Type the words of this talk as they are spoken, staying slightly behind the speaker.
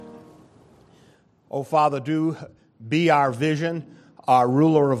Oh, Father, do be our vision, our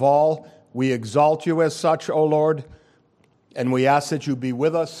ruler of all. We exalt you as such, O Lord, and we ask that you be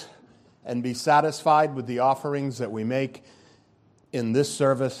with us and be satisfied with the offerings that we make in this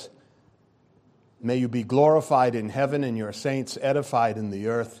service. May you be glorified in heaven and your saints edified in the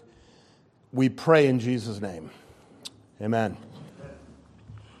earth. We pray in Jesus' name. Amen.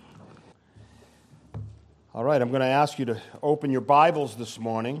 All right, I'm going to ask you to open your Bibles this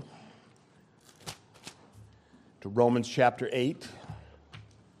morning to Romans chapter 8.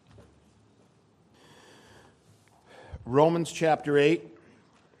 Romans chapter 8.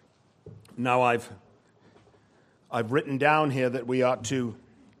 Now I've written down here that we ought to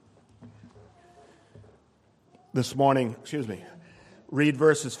this morning, read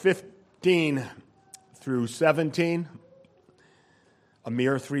verses 15 through 17, a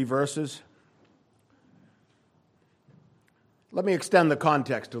mere 3 verses. Let me extend the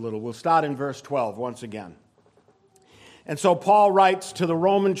context a little. We'll start in verse 12 once again. And so Paul writes to the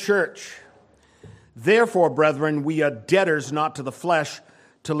Roman church, "Therefore, brethren, we are debtors not to the flesh,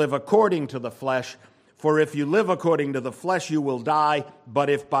 to live according to the flesh. For if you live according to the flesh, you will die.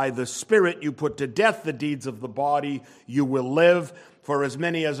 But if by the Spirit you put to death the deeds of the body, you will live. For as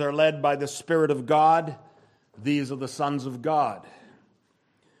many as are led by the Spirit of God, these are the sons of God.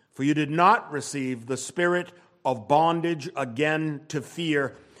 For you did not receive the spirit of bondage again to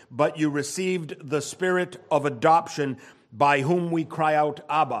fear, but you received the Spirit of adoption, by whom we cry out,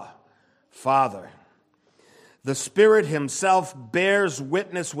 Abba, Father. The Spirit himself bears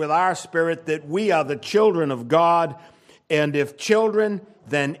witness with our spirit that we are the children of God, and if children,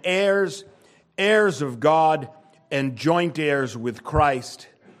 then heirs, heirs of God, and joint heirs with Christ,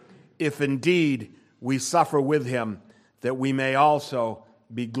 if indeed we suffer with him, that we may also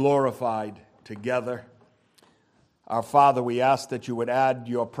be glorified together. Our Father, we ask that you would add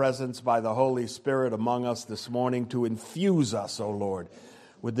your presence by the Holy Spirit among us this morning to infuse us, O Lord,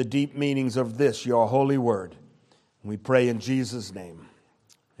 with the deep meanings of this, your holy word. We pray in Jesus' name.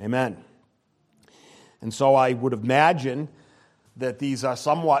 Amen. And so I would imagine that these are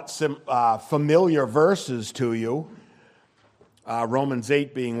somewhat familiar verses to you. Romans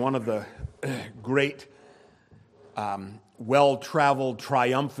 8 being one of the great, well-traveled,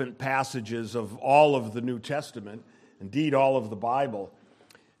 triumphant passages of all of the New Testament, indeed all of the Bible.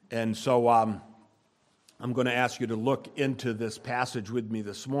 And so I'm going to ask you to look into this passage with me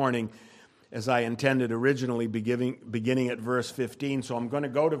this morning, as I intended originally beginning at verse 15. So I'm going to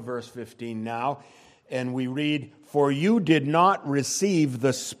go to verse 15 now, and we read, "For you did not receive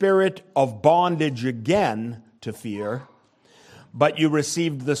the spirit of bondage again to fear, but you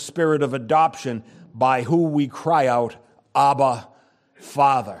received the spirit of adoption, by who we cry out, Abba,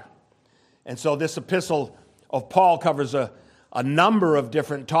 Father." And so this epistle of Paul covers a number of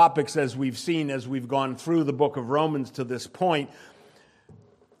different topics, as we've seen as we've gone through the book of Romans to this point.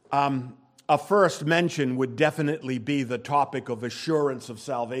 A first mention would definitely be the topic of assurance of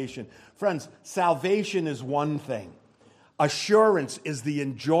salvation. Friends, salvation is one thing. Assurance is the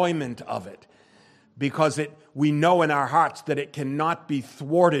enjoyment of it, because we know in our hearts that it cannot be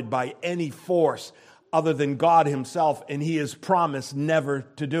thwarted by any force other than God himself, and he has promised never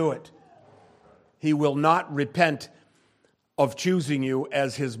to do it. He will not repent of choosing you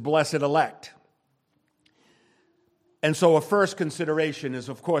as his blessed elect. And so a first consideration is,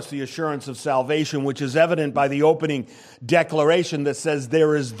 of course, the assurance of salvation, which is evident by the opening declaration that says,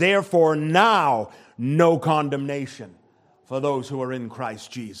 "There is therefore now no condemnation for those who are in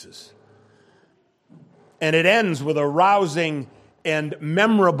Christ Jesus." And it ends with a rousing and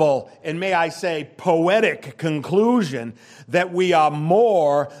memorable, and may I say, poetic conclusion that we are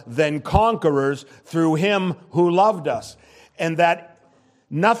more than conquerors through him who loved us, and that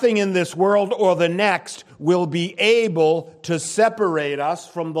nothing in this world or the next will be able to separate us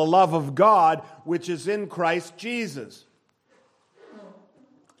from the love of God, which is in Christ Jesus.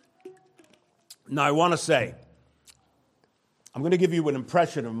 Now, I want to say, I'm going to give you an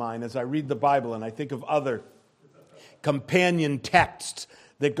impression of mine as I read the Bible and I think of other companion texts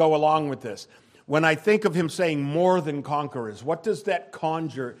that go along with this. When I think of him saying more than conquerors, what does that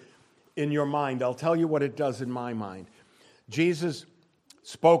conjure in your mind? I'll tell you what it does in my mind. Jesus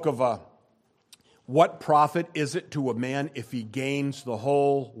spoke of what profit is it to a man if he gains the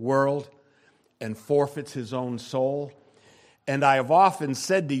whole world and forfeits his own soul? And I have often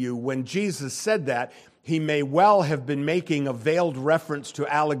said to you, when Jesus said that, he may well have been making a veiled reference to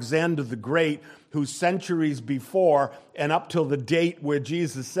Alexander the Great, who centuries before and up till the date where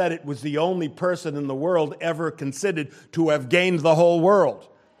Jesus said it, was the only person in the world ever considered to have gained the whole world.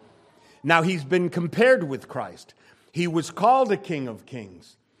 Now, he's been compared with Christ. He was called a King of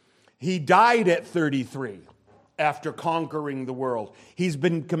Kings. He died at 33 after conquering the world. He's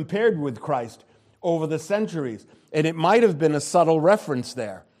been compared with Christ over the centuries, and it might have been a subtle reference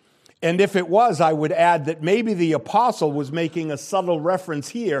there. And if it was, I would add that maybe the apostle was making a subtle reference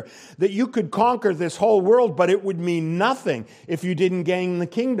here that you could conquer this whole world, but it would mean nothing if you didn't gain the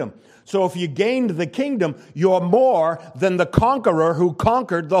kingdom. So if you gained the kingdom, you're more than the conqueror who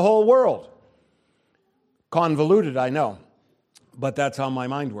conquered the whole world. Convoluted, I know, but that's how my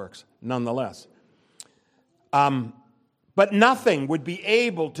mind works, nonetheless. But nothing would be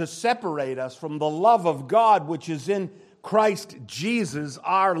able to separate us from the love of God which is in Christ Jesus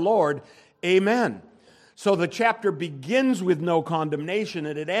our Lord. Amen. So the chapter begins with no condemnation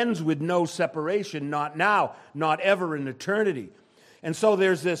and it ends with no separation, not now, not ever in eternity. And so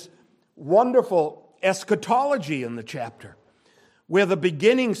there's this wonderful eschatology in the chapter where the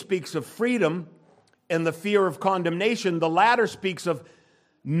beginning speaks of freedom and the fear of condemnation. The latter speaks of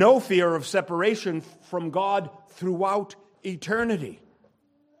no fear of separation from God throughout eternity.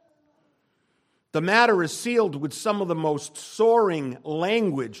 The matter is sealed with some of the most soaring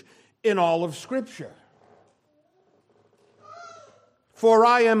language in all of Scripture. For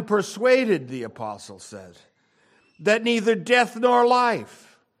I am persuaded, the apostle said, that neither death nor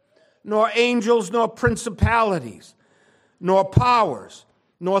life, nor angels nor principalities, nor powers,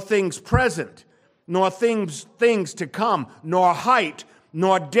 nor things present, nor things to come, nor height,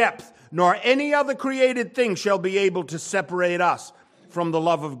 nor depth, nor any other created thing shall be able to separate us from the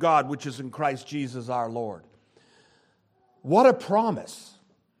love of God, which is in Christ Jesus our Lord. What a promise.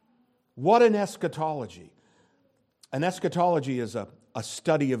 What an eschatology. An eschatology is a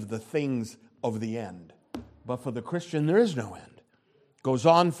study of the things of the end. But for the Christian, there is no end. It goes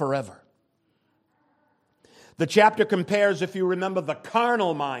on forever. The chapter compares, if you remember, the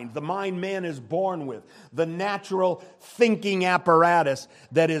carnal mind, the mind man is born with, the natural thinking apparatus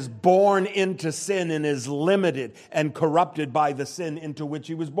that is born into sin and is limited and corrupted by the sin into which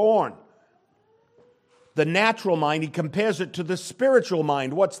he was born. The natural mind, he compares it to the spiritual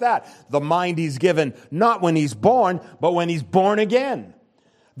mind. What's that? The mind he's given not when he's born, but when he's born again.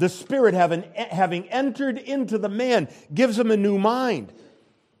 The Spirit, having entered into the man, gives him a new mind.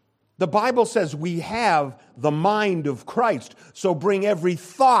 The Bible says we have the mind of Christ, so bring every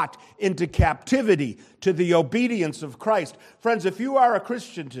thought into captivity to the obedience of Christ. Friends, if you are a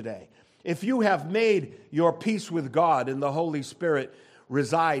Christian today, if you have made your peace with God and the Holy Spirit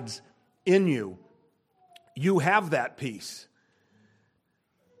resides in you, you have that peace.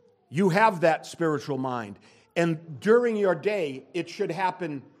 You have that spiritual mind. And during your day, it should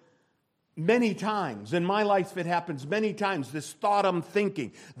happen many times. In my life, it happens many times. This thought I'm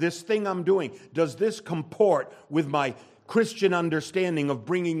thinking, this thing I'm doing, does this comport with my Christian understanding of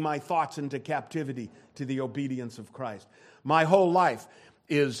bringing my thoughts into captivity to the obedience of Christ? My whole life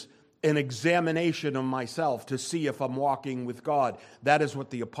is an examination of myself to see if I'm walking with God. That is what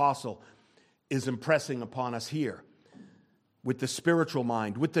the apostle is impressing upon us here. With the spiritual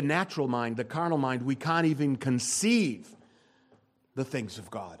mind, with the natural mind, the carnal mind, we can't even conceive the things of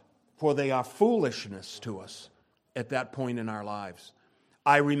God, for they are foolishness to us at that point in our lives.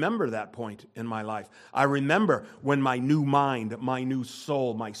 I remember that point in my life. I remember when my new mind, my new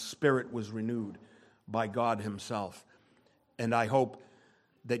soul, my spirit was renewed by God Himself. And I hope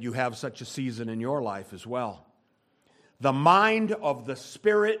that you have such a season in your life as well. The mind of the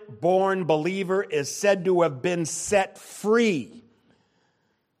Spirit-born believer is said to have been set free.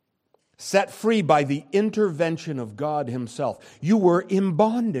 Set free by the intervention of God Himself. You were in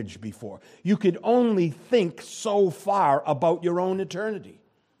bondage before. You could only think so far about your own eternity.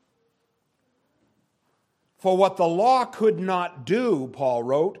 For what the law could not do, Paul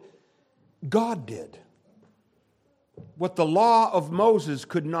wrote, God did. What the law of Moses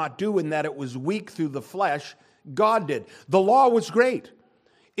could not do in that it was weak through the flesh, God did. The law was great.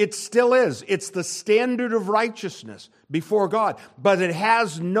 It still is. It's the standard of righteousness before God. But it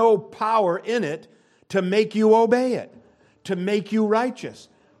has no power in it to make you obey it, to make you righteous.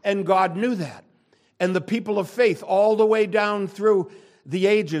 And God knew that. And the people of faith, all the way down through the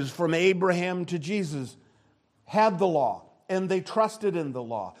ages, from Abraham to Jesus, had the law. And they trusted in the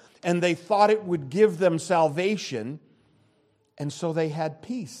law. And they thought it would give them salvation. And so they had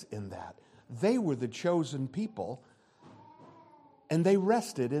peace in that. They were the chosen people, and they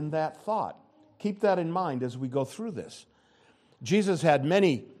rested in that thought. Keep that in mind as we go through this. Jesus had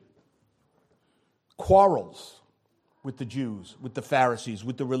many quarrels with the Jews, with the Pharisees,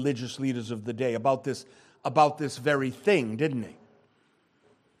 with the religious leaders of the day about this very thing, didn't he?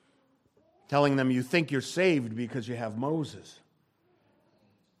 Telling them, you think you're saved because you have Moses.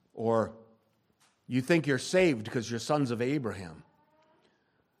 Or you think you're saved because you're sons of Abraham.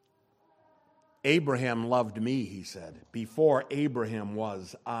 Abraham loved me, he said. Before Abraham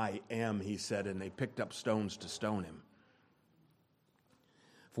was, I am, he said, and they picked up stones to stone him.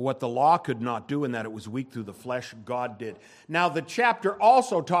 For what the law could not do, in that it was weak through the flesh, God did. Now, the chapter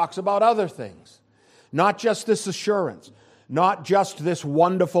also talks about other things. Not just this assurance, not just this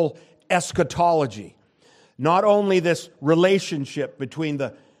wonderful eschatology, not only this relationship between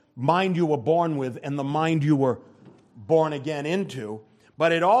the mind you were born with and the mind you were born again into,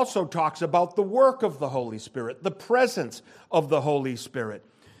 but it also talks about the work of the Holy Spirit, the presence of the Holy Spirit.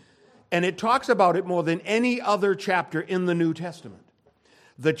 And it talks about it more than any other chapter in the New Testament.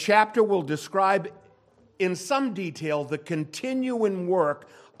 The chapter will describe in some detail the continuing work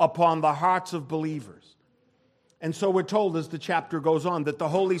upon the hearts of believers. And so we're told as the chapter goes on that the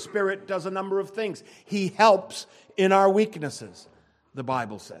Holy Spirit does a number of things. He helps in our weaknesses, the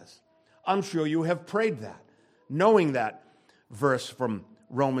Bible says. I'm sure you have prayed that, knowing that verse from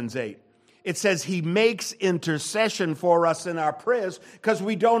Romans 8. It says he makes intercession for us in our prayers because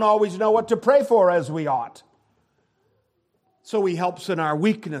we don't always know what to pray for as we ought. So he helps in our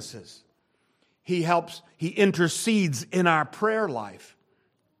weaknesses. He intercedes in our prayer life.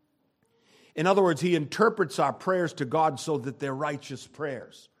 In other words, he interprets our prayers to God so that they're righteous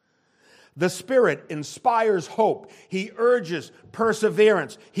prayers. The Spirit inspires hope. He urges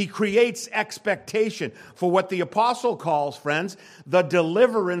perseverance. He creates expectation for what the apostle calls, friends, the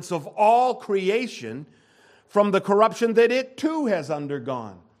deliverance of all creation from the corruption that it too has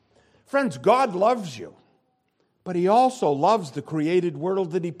undergone. Friends, God loves you, but he also loves the created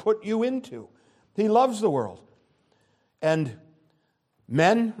world that he put you into. He loves the world. And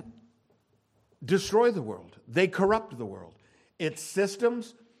men destroy the world. They corrupt the world. Its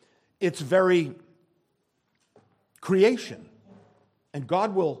systems, its very creation. And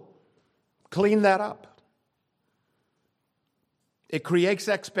God will clean that up. It creates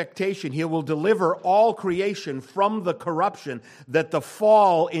expectation. He will deliver all creation from the corruption that the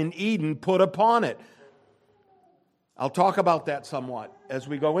fall in Eden put upon it. I'll talk about that somewhat as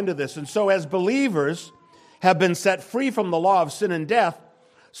we go into this. And so as believers have been set free from the law of sin and death,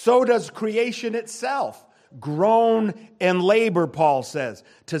 so does creation itself. Groan and labor, Paul says,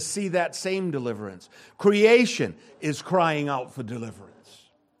 to see that same deliverance. Creation is crying out for deliverance.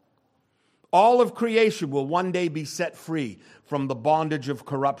 All of creation will one day be set free from the bondage of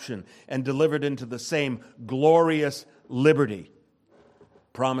corruption and delivered into the same glorious liberty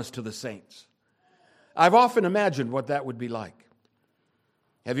promised to the saints. I've often imagined what that would be like.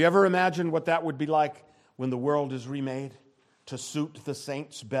 Have you ever imagined what that would be like when the world is remade to suit the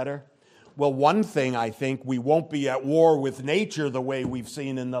saints better? Well, one thing, I think, we won't be at war with nature the way we've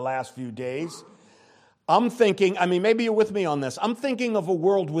seen in the last few days. I'm thinking, maybe you're with me on this. I'm thinking of a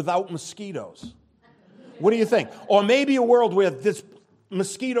world without mosquitoes. What do you think? Or maybe a world where there's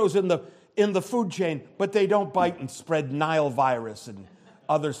mosquitoes in the food chain, but they don't bite and spread Nile virus and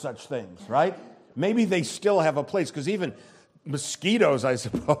other such things, right? Maybe they still have a place, because even mosquitoes, I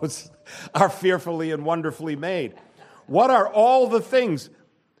suppose, are fearfully and wonderfully made. What are all the things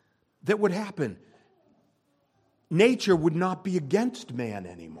that would happen? Nature would not be against man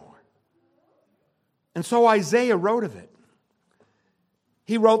anymore. And so Isaiah wrote of it.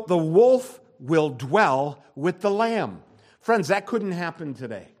 He wrote, "The wolf will dwell with the lamb." Friends, that couldn't happen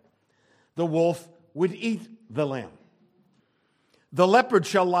today. The wolf would eat the lamb. "The leopard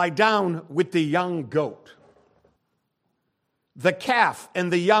shall lie down with the young goat. The calf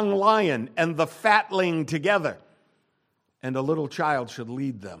and the young lion and the fatling together, and a little child should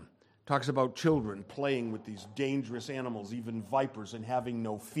lead them." Talks about children playing with these dangerous animals, even vipers, and having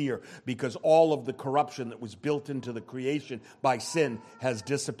no fear, because all of the corruption that was built into the creation by sin has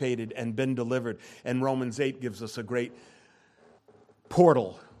dissipated and been delivered. And Romans 8 gives us a great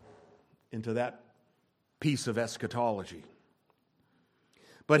portal into that piece of eschatology.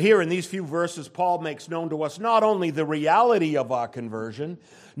 But here in these few verses, Paul makes known to us not only the reality of our conversion,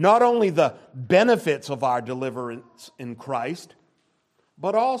 not only the benefits of our deliverance in Christ,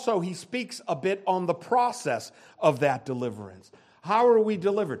 but also he speaks a bit on the process of that deliverance. How are we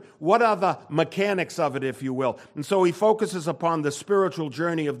delivered? What are the mechanics of it, if you will? And so he focuses upon the spiritual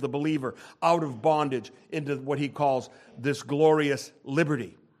journey of the believer out of bondage into what he calls this glorious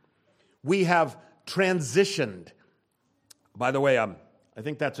liberty. We have transitioned. By the way, I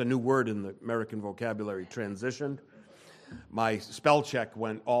think that's a new word in the American vocabulary, transitioned. My spell check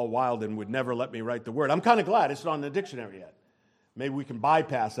went all wild and would never let me write the word. I'm kind of glad it's not in the dictionary yet. Maybe we can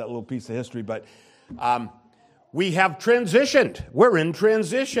bypass that little piece of history, but we have transitioned. We're in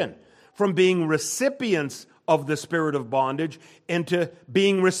transition from being recipients of the spirit of bondage into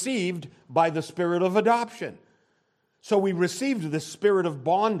being received by the spirit of adoption. So we received this spirit of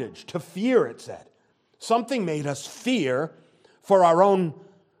bondage, to fear, it said. Something made us fear for our own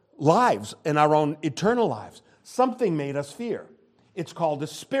lives and our own eternal lives. Something made us fear. It's called a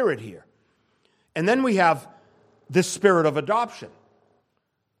spirit here. And then we have this spirit of adoption,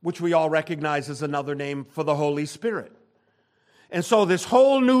 which we all recognize as another name for the Holy Spirit. And so this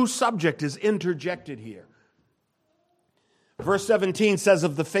whole new subject is interjected here. Verse 17 says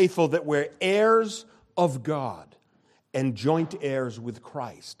of the faithful that we're heirs of God and joint heirs with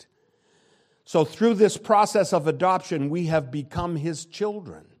Christ. So through this process of adoption, we have become His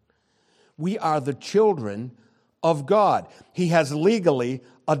children. We are the children of God. He has legally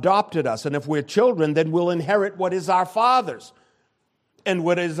adopted us. And if we're children, then we'll inherit what is our father's and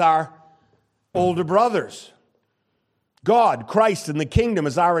what is our older brother's. God, Christ, and the kingdom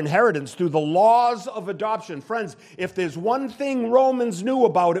is our inheritance through the laws of adoption. Friends, if there's one thing Romans knew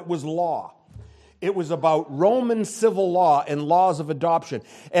about, it was law. It was about Roman civil law and laws of adoption.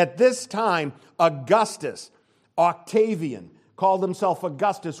 At this time, Augustus, Octavian, called himself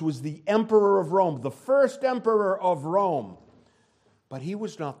Augustus, was the emperor of Rome, the first emperor of Rome. But he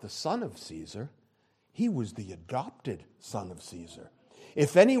was not the son of Caesar. He was the adopted son of Caesar.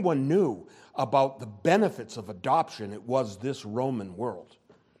 If anyone knew about the benefits of adoption, it was this Roman world.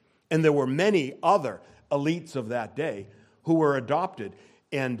 And there were many other elites of that day who were adopted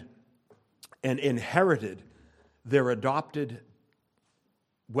and inherited their adopted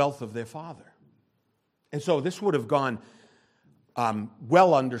wealth of their father. And so this would have gone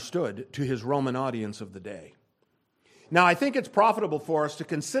well understood to his Roman audience of the day. Now, I think it's profitable for us to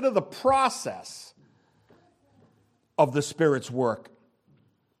consider the process of the Spirit's work,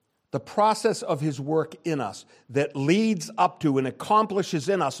 the process of His work in us that leads up to and accomplishes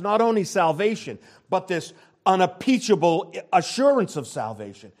in us not only salvation, but this unimpeachable assurance of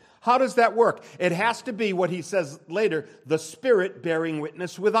salvation. How does that work? It has to be what he says later, the Spirit bearing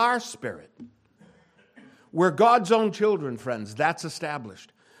witness with our spirit. We're God's own children, friends. That's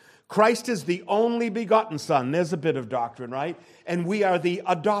established. Christ is the only begotten Son. There's a bit of doctrine, right? And we are the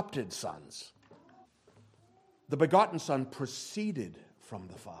adopted sons. The begotten Son proceeded from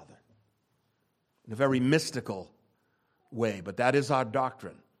the Father in a very mystical way, but that is our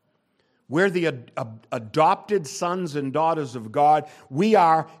doctrine. We're the adopted sons and daughters of God. We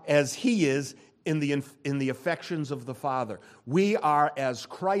are as He is in the affections of the Father. We are as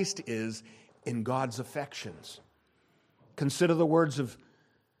Christ is in God's affections. Consider the words of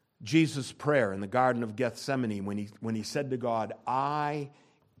Jesus' prayer in the Garden of Gethsemane when he said to God, I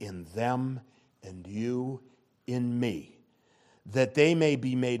in them and you in me, that they may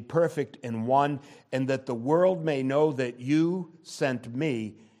be made perfect in one, and that the world may know that you sent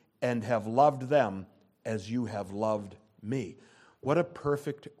me and have loved them as you have loved me. What a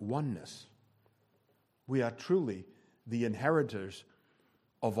perfect oneness. We are truly the inheritors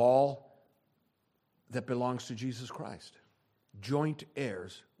of all that belongs to Jesus Christ, joint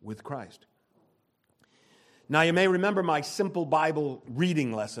heirs with Christ. Now, you may remember my simple Bible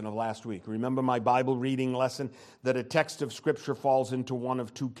reading lesson of last week. Remember my Bible reading lesson that a text of Scripture falls into one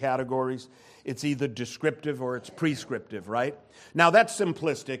of two categories. It's either descriptive or it's prescriptive, right? Now, that's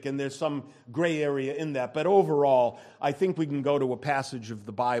simplistic, and there's some gray area in that. But overall, I think we can go to a passage of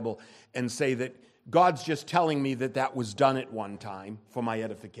the Bible and say that God's just telling me that that was done at one time for my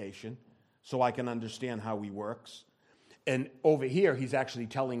edification, so I can understand how He works. And over here, He's actually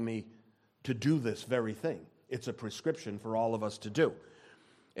telling me to do this very thing. It's a prescription for all of us to do.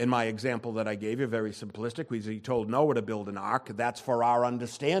 In my example that I gave you, very simplistic, He told Noah to build an ark. That's for our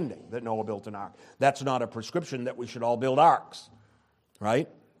understanding that Noah built an ark. That's not a prescription that we should all build arks, right?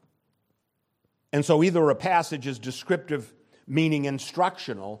 And so either a passage is descriptive, meaning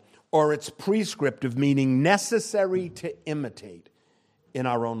instructional, or it's prescriptive, meaning necessary to imitate in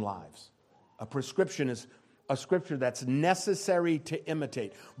our own lives. A prescription is a scripture that's necessary to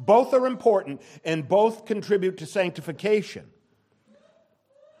imitate. Both are important and both contribute to sanctification.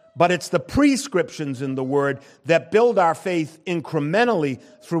 But it's the prescriptions in the Word that build our faith incrementally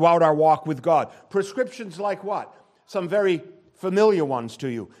throughout our walk with God. Prescriptions like what? Some very familiar ones to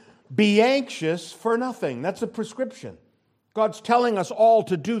you. Be anxious for nothing. That's a prescription. God's telling us all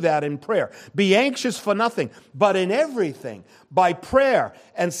to do that in prayer. Be anxious for nothing, but in everything, by prayer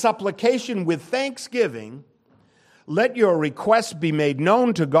and supplication with thanksgiving, let your requests be made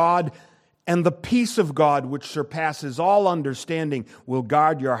known to God, and the peace of God, which surpasses all understanding, will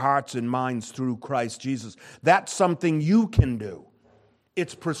guard your hearts and minds through Christ Jesus. That's something you can do.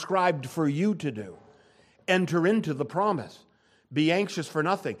 It's prescribed for you to do. Enter into the promise. Be anxious for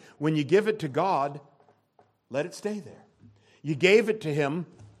nothing. When you give it to God, let it stay there. You gave it to Him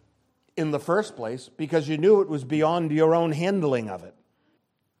in the first place because you knew it was beyond your own handling of it.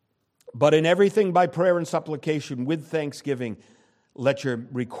 But in everything by prayer and supplication with thanksgiving, let your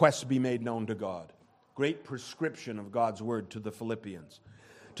requests be made known to God. Great prescription of God's word to the Philippians.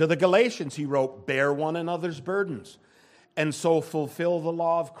 To the Galatians, he wrote, bear one another's burdens and so fulfill the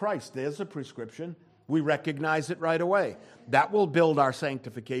law of Christ. There's a prescription. We recognize it right away. That will build our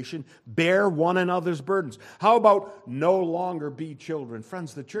sanctification. Bear one another's burdens. How about no longer be children?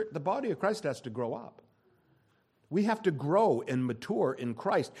 Friends, the church, the body of Christ has to grow up. We have to grow and mature in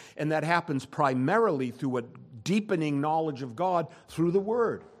Christ, and that happens primarily through a deepening knowledge of God through the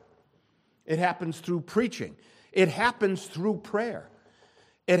Word. It happens through preaching. It happens through prayer.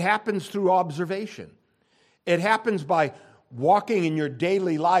 It happens through observation. It happens by walking in your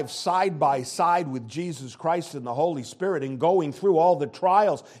daily life side by side with Jesus Christ and the Holy Spirit and going through all the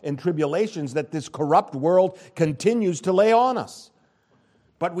trials and tribulations that this corrupt world continues to lay on us.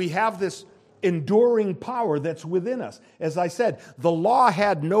 But we have this enduring power that's within us. As I said, the law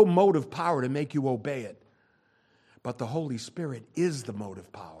had no motive power to make you obey it. But the Holy Spirit is the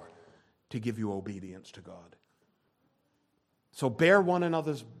motive power to give you obedience to God. So bear one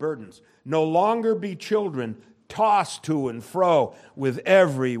another's burdens. No longer be children tossed to and fro with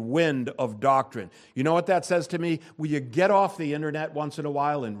every wind of doctrine. You know what that says to me? Will you get off the internet once in a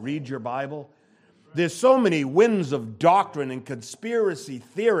while and read your Bible? There's so many winds of doctrine and conspiracy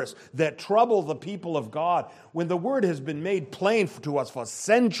theorists that trouble the people of God when the Word has been made plain to us for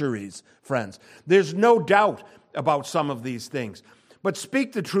centuries, friends. There's no doubt about some of these things. But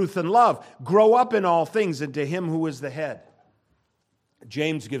speak the truth in love. Grow up in all things into Him who is the head.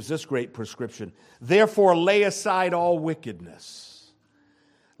 James gives this great prescription. Therefore, lay aside all wickedness.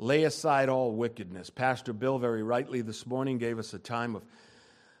 Lay aside all wickedness. Pastor Bill very rightly this morning gave us a time of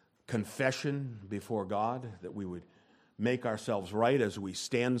confession before God, that we would make ourselves right as we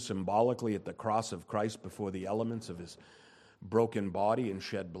stand symbolically at the cross of Christ before the elements of His broken body and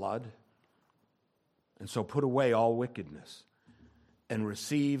shed blood. And so put away all wickedness and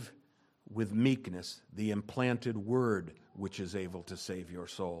receive with meekness the implanted word which is able to save your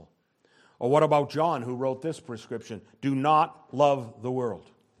soul. Or what about John, who wrote this prescription? Do not love the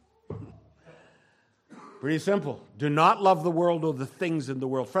world. Pretty simple. Do not love the world or the things in the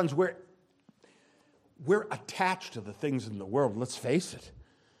world. Friends, we're attached to the things in the world. Let's face it.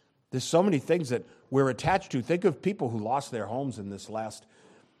 There's so many things that we're attached to. Think of people who lost their homes in this last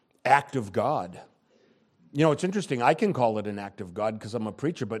act of God. You know, it's interesting. I can call it an act of God because I'm a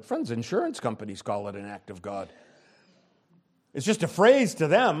preacher, but friends, insurance companies call it an act of God. It's just a phrase to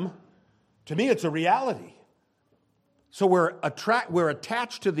them. To me, it's a reality. So we're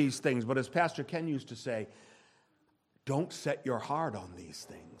attached to these things, but as Pastor Ken used to say, don't set your heart on these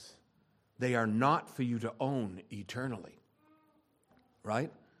things. They are not for you to own eternally.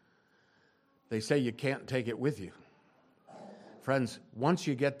 Right? They say you can't take it with you. Friends, once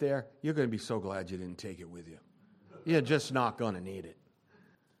you get there, you're going to be so glad you didn't take it with you. You're just not going to need it.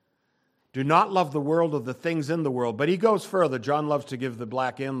 Do not love the world or the things in the world. But he goes further. John loves to give the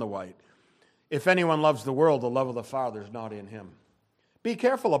black and the white. If anyone loves the world, the love of the Father is not in him. Be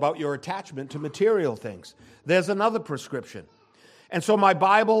careful about your attachment to material things. There's another prescription. And so my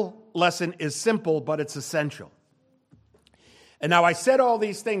Bible lesson is simple, but it's essential. And now I said all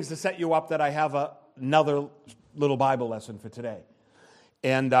these things to set you up that I have another little Bible lesson for today.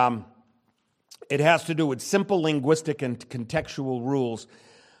 And it has to do with simple linguistic and contextual rules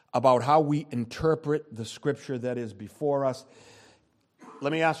about how we interpret the Scripture that is before us.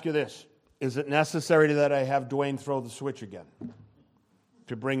 Let me ask you this. Is it necessary that I have Dwayne throw the switch again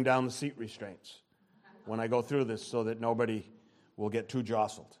to bring down the seat restraints when I go through this so that nobody will get too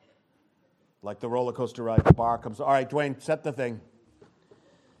jostled? Like the roller coaster ride, the bar comes. All right, Dwayne, set the thing.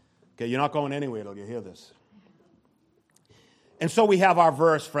 Okay, you're not going anywhere till you hear this. And so we have our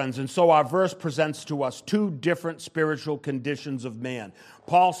verse, friends, and so our verse presents to us two different spiritual conditions of man.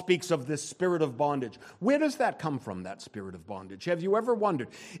 Paul speaks of this spirit of bondage. Where does that come from, that spirit of bondage? Have you ever wondered,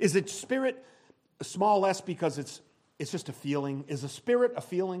 is it spirit, small s, because it's just a feeling? Is a spirit a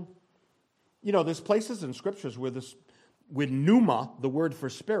feeling? You know, there's places in scriptures where pneuma, the word for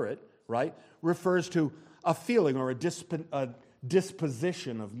spirit, right, refers to a feeling or a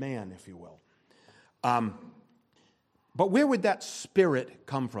disposition of man, if you will. But where would that spirit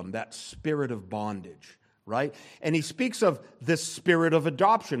come from, that spirit of bondage, right? And he speaks of this spirit of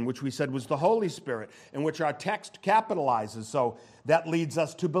adoption, which we said was the Holy Spirit, in which our text capitalizes. So that leads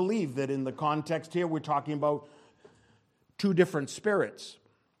us to believe that in the context here, we're talking about two different spirits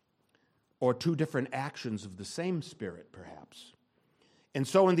or two different actions of the same spirit, perhaps. And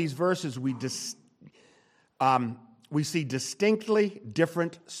so in these verses, we see distinctly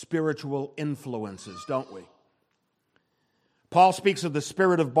different spiritual influences, don't we? Paul speaks of the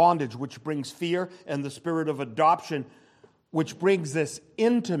spirit of bondage, which brings fear, and the spirit of adoption, which brings this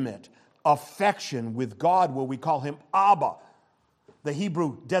intimate affection with God, where we call him Abba, the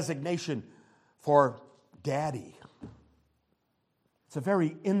Hebrew designation for daddy. It's a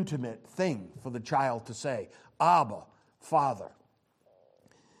very intimate thing for the child to say, Abba, Father.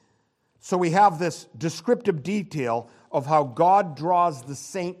 So we have this descriptive detail of how God draws the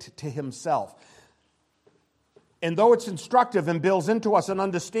saint to himself. And though it's instructive and builds into us an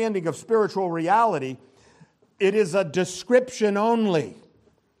understanding of spiritual reality, it is a description only.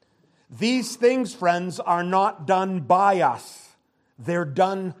 These things, friends, are not done by us. They're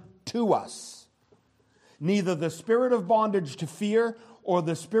done to us. Neither the spirit of bondage to fear or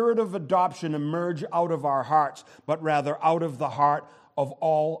the spirit of adoption emerge out of our hearts, but rather out of the heart of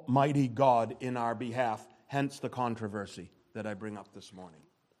Almighty God in our behalf. Hence the controversy that I bring up this morning.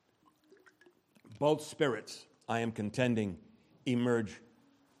 Both spirits, I am contending, emerge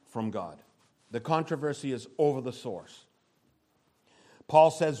from God. The controversy is over the source.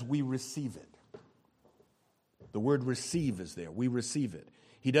 Paul says we receive it. The word receive is there. We receive it.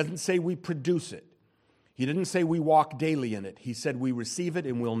 He doesn't say we produce it. He didn't say we walk daily in it. He said we receive it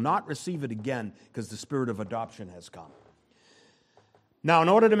and will not receive it again because the spirit of adoption has come. Now, in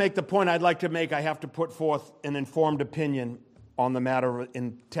order to make the point I'd like to make, I have to put forth an informed opinion on the matter of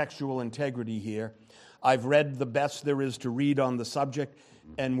textual integrity here. I've read the best there is to read on the subject,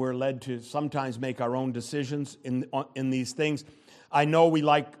 and we're led to sometimes make our own decisions in these things. I know we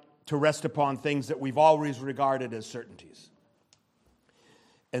like to rest upon things that we've always regarded as certainties.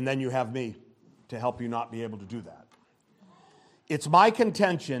 And then you have me to help you not be able to do that. It's my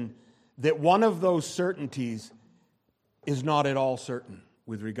contention that one of those certainties is not at all certain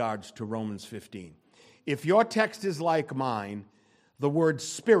with regards to Romans 15. If your text is like mine, the word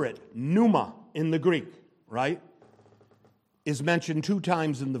spirit, pneuma in the Greek, right, is mentioned 2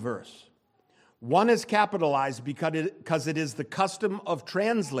 times in the verse. One is capitalized because it is the custom of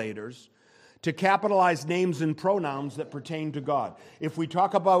translators to capitalize names and pronouns that pertain to God. If we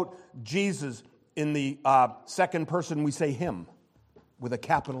talk about Jesus in the second person, we say him with a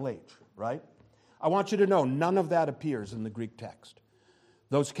capital H, right? I want you to know none of that appears in the Greek text.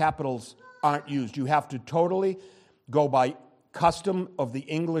 Those capitals aren't used. You have to totally go by custom of the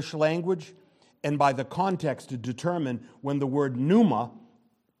English language and by the context to determine when the word pneuma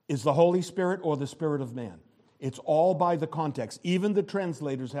is the Holy Spirit or the Spirit of man. It's all by the context. Even the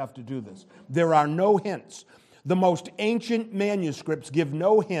translators have to do this. There are no hints. The most ancient manuscripts give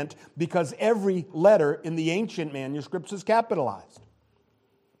no hint because every letter in the ancient manuscripts is capitalized.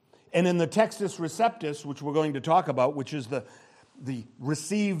 And in the Textus Receptus, which we're going to talk about, which is the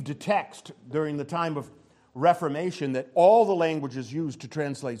received text during the time of Reformation that all the languages used to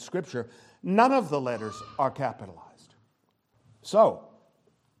translate Scripture, none of the letters are capitalized. So,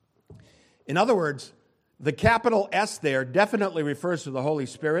 in other words, the capital S there definitely refers to the Holy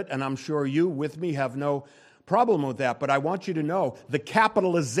Spirit, and I'm sure you, with me, have no problem with that. But I want you to know the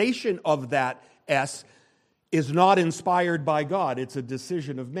capitalization of that S is not inspired by God. It's a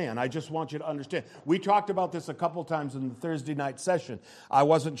decision of man. I just want you to understand. We talked about this a couple times in the Thursday night session. I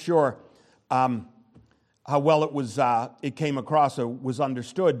wasn't sure how well it came across or was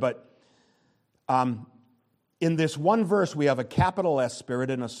understood, but in this one verse, we have a capital S spirit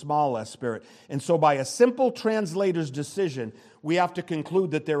and a small s spirit. And so by a simple translator's decision, we have to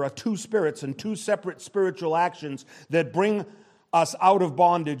conclude that there are 2 spirits and 2 separate spiritual actions that bring us out of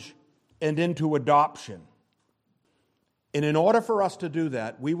bondage and into adoption. And in order for us to do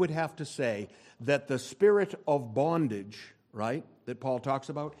that, we would have to say that the spirit of bondage, right, that Paul talks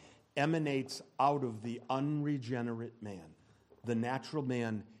about, emanates out of the unregenerate man, the natural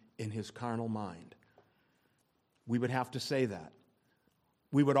man in his carnal mind. We would have to say that.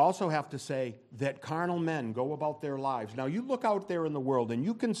 We would also have to say that carnal men go about their lives. Now, you look out there in the world and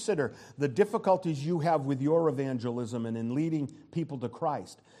you consider the difficulties you have with your evangelism and in leading people to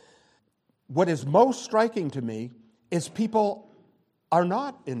Christ. What is most striking to me is people are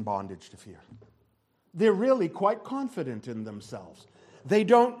not in bondage to fear. They're really quite confident in themselves. They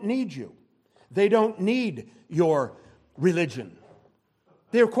don't need you. They don't need your religion.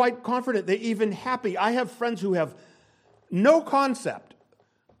 They're quite confident. They're even happy. I have friends who have no concept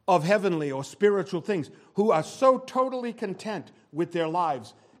of heavenly or spiritual things, who are so totally content with their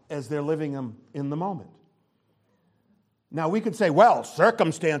lives as they're living them in the moment. Now, we could say, well,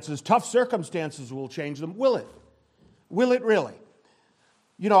 tough circumstances will change them. Will it? Will it really?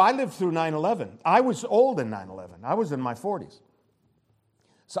 You know, I lived through 9/11. I was old in 9/11. I was in my 40s.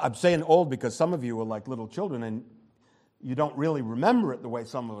 So I'm saying old because some of you were like little children, and you don't really remember it the way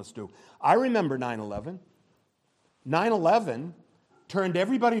some of us do. I remember 9/11. 9/11 turned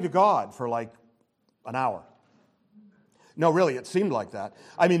everybody to God for like an hour. No, really, it seemed like that.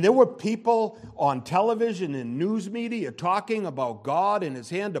 I mean, there were people on television and news media talking about God and His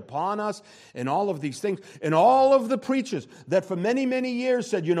hand upon us and all of these things. And all of the preachers that for many, many years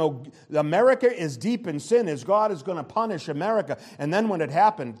said, America is deep in sin, as God is going to punish America. And then when it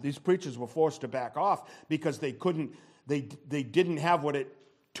happened, these preachers were forced to back off because they didn't have what it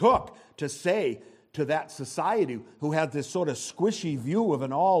took to say to that society who had this sort of squishy view of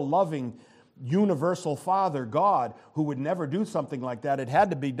an all-loving universal Father, God, who would never do something like that. It had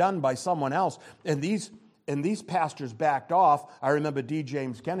to be done by someone else. And these pastors backed off. I remember D.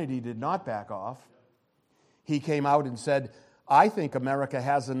 James Kennedy did not back off. He came out and said, I think America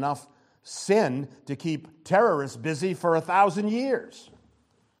has enough sin to keep terrorists busy for 1,000 years.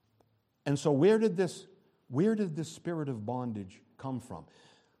 And so where did this spirit of bondage come from?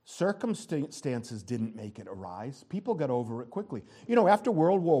 Circumstances didn't make it arise. People got over it quickly. After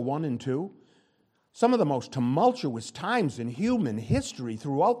World War I and II, some of the most tumultuous times in human history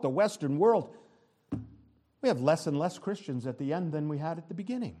throughout the Western world, we have less and less Christians at the end than we had at the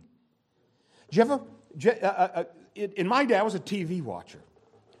beginning. In my day, I was a TV watcher.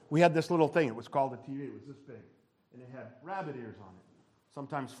 We had this little thing. It was called a TV. It was this big. And it had rabbit ears on it,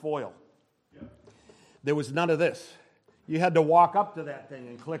 sometimes foil. Yeah. There was none of this. You had to walk up to that thing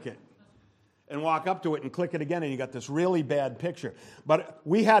and click it. And walk up to it and click it again, and you got this really bad picture. But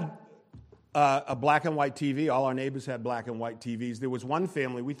we had a black and white TV. All our neighbors had black and white TVs. There was one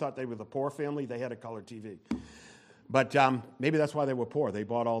family, we thought they were the poor family, they had a color TV. But maybe that's why they were poor. They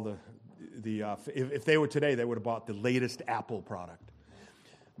bought all if they were today, they would have bought the latest Apple product.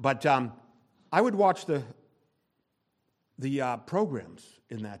 But I would watch the programs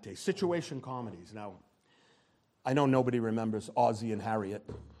in that day, situation comedies. Now, I know nobody remembers Ozzie and Harriet.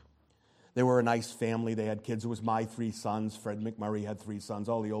 They were a nice family. They had kids. It was my 3 sons. Fred McMurray had 3 sons.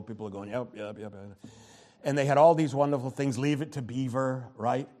 All the old people are going, yep. And they had all these wonderful things. Leave It to Beaver,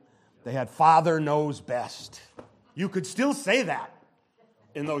 right? They had Father Knows Best. You could still say that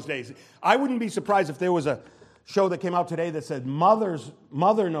in those days. I wouldn't be surprised if there was a show that came out today that said Mother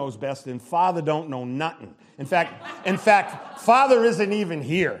Knows Best and Father Don't Know Nothing. In fact, Father isn't even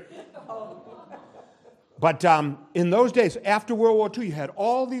here. But in those days, after World War II, you had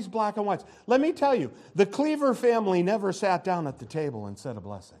all these black and whites. Let me tell you, the Cleaver family never sat down at the table and said a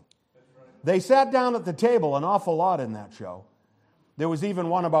blessing. They sat down at the table an awful lot in that show. There was even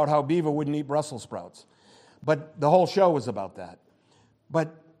one about how Beaver wouldn't eat Brussels sprouts. But the whole show was about that.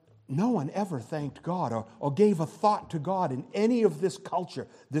 But no one ever thanked God or gave a thought to God in any of this culture,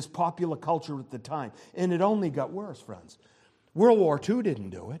 this popular culture at the time. And it only got worse, friends. World War II didn't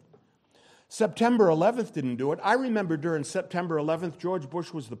do it. September 11th didn't do it. I remember during September 11th, George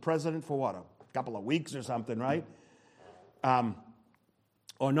Bush was the president for a couple of weeks or something, right? A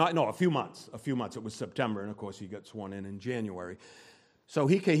few months. It was September, and of course he got sworn in January. So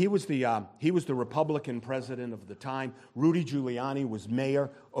he was the Republican president of the time. Rudy Giuliani was mayor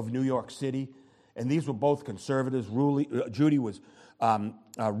of New York City, and these were both conservatives. Rudy was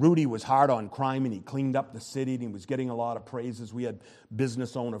hard on crime, and he cleaned up the city, and he was getting a lot of praises. We had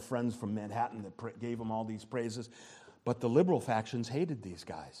business owner friends from Manhattan that gave him all these praises. But the liberal factions hated these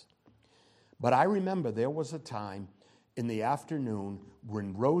guys. But I remember there was a time in the afternoon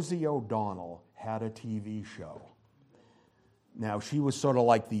when Rosie O'Donnell had a TV show. Now, she was sort of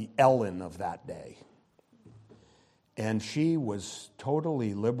like the Ellen of that day. And she was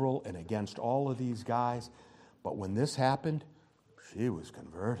totally liberal and against all of these guys. But when this happened, she was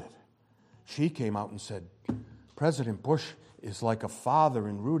converted. She came out and said, President Bush is like a father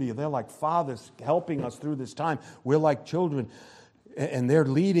and Rudy. They're like fathers helping us through this time. We're like children, and they're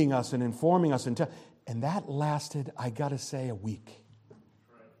leading us and informing us. And that lasted, I got to say, a week.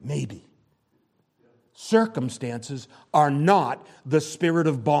 Maybe. Circumstances are not the spirit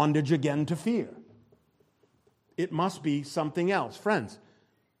of bondage again to fear. It must be something else. Friends,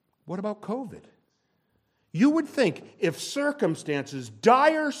 what about COVID? You would think if circumstances,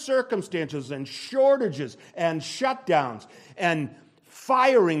 dire circumstances and shortages and shutdowns and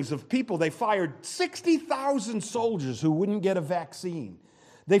firings of people, they fired 60,000 soldiers who wouldn't get a vaccine.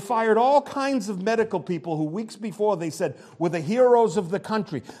 They fired all kinds of medical people who weeks before they said were the heroes of the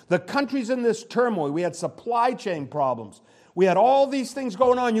country. The country's in this turmoil. We had supply chain problems. We had all these things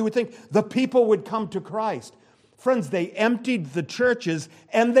going on. You would think the people would come to Christ. Friends, they emptied the churches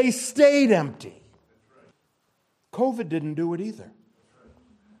and they stayed empty. COVID didn't do it either.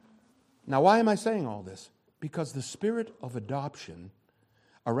 Now, why am I saying all this? Because the spirit of adoption,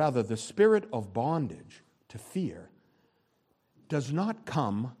 or rather the spirit of bondage to fear, does not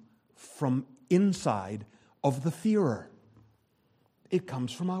come from inside of the fearer. It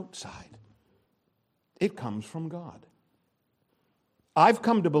comes from outside. It comes from God. I've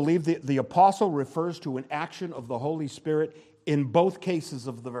come to believe that the apostle refers to an action of the Holy Spirit in both cases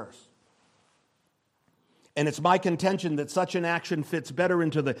of the verse. And it's my contention that such an action fits better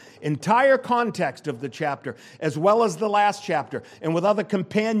into the entire context of the chapter, as well as the last chapter, and with other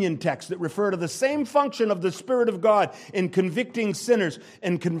companion texts that refer to the same function of the Spirit of God in convicting sinners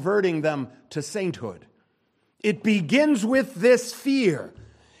and converting them to sainthood. It begins with this fear.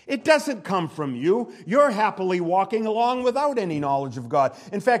 It doesn't come from you. You're happily walking along without any knowledge of God.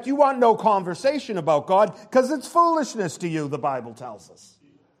 In fact, you want no conversation about God because it's foolishness to you, the Bible tells us.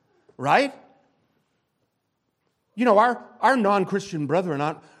 Right? You know, our non-Christian brethren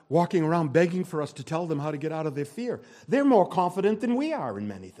aren't walking around begging for us to tell them how to get out of their fear. They're more confident than we are in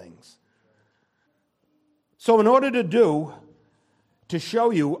many things. So in order to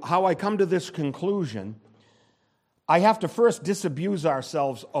show you how I come to this conclusion, I have to first disabuse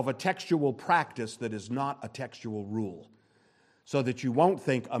ourselves of a textual practice that is not a textual rule, so that you won't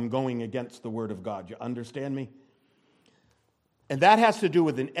think I'm going against the Word of God. You understand me? And that has to do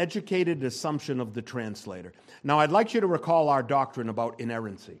with an educated assumption of the translator. Now, I'd like you to recall our doctrine about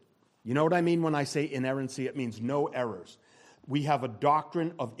inerrancy. You know what I mean when I say inerrancy? It means no errors. We have a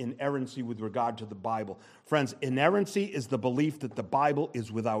doctrine of inerrancy with regard to the Bible. Friends, inerrancy is the belief that the Bible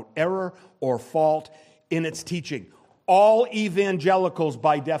is without error or fault in its teaching. All evangelicals,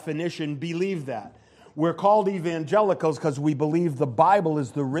 by definition, believe that. We're called evangelicals because we believe the Bible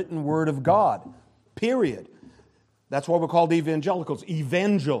is the written word of God, period. That's why we're called evangelicals.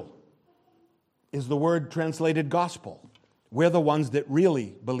 Evangel is the word translated gospel. We're the ones that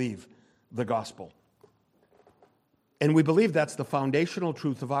really believe the gospel. And we believe that's the foundational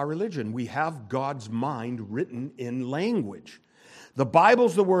truth of our religion. We have God's mind written in language. The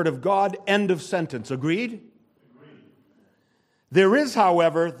Bible's the word of God, end of sentence. Agreed? There is,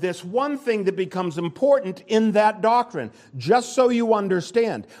 however, this one thing that becomes important in that doctrine, just so you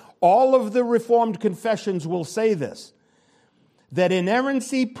understand. All of the Reformed confessions will say this, that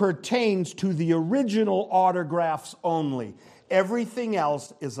inerrancy pertains to the original autographs only. Everything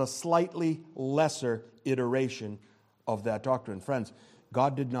else is a slightly lesser iteration of that doctrine. Friends,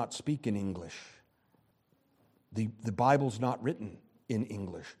 God did not speak in English. The Bible's not written in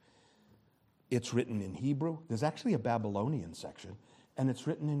English. It's written in Hebrew. There's actually a Babylonian section, and it's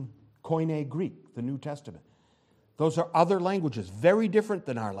written in Koine Greek, the New Testament. Those are other languages, very different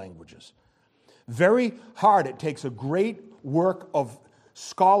than our languages. Very hard. It takes a great work of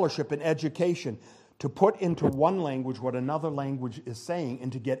scholarship and education to put into one language what another language is saying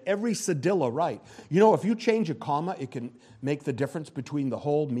and to get every cedilla right. You know, if you change a comma, it can make the difference between the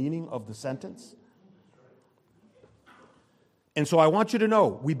whole meaning of the sentence. And so I want you to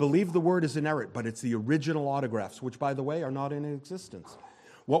know, we believe the word is inerrant, but it's the original autographs, which, by the way, are not in existence.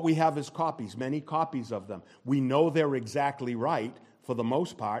 What we have is copies, many copies of them. We know they're exactly right for the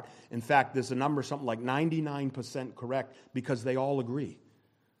most part. In fact, there's a number, something like 99% correct, because they all agree.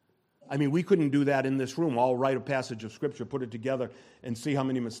 I mean, we couldn't do that in this room, all write a passage of Scripture, put it together, and see how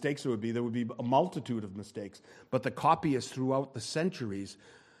many mistakes there would be. There would be a multitude of mistakes. But the copyists throughout the centuries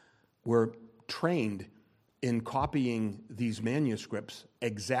were trained in copying these manuscripts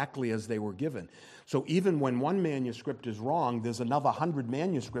exactly as they were given. So even when one manuscript is wrong, there's another 100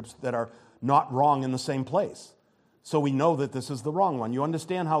 manuscripts that are not wrong in the same place. So we know that this is the wrong one. You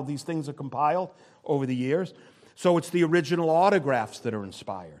understand how these things are compiled over the years? So it's the original autographs that are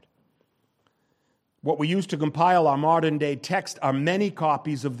inspired. What we use to compile our modern-day text are many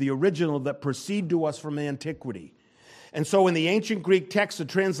copies of the original that proceed to us from antiquity. And so when the ancient Greek texts are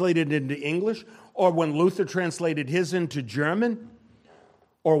translated into English, or when Luther translated his into German,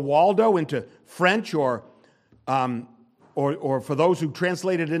 or Waldo into French, or for those who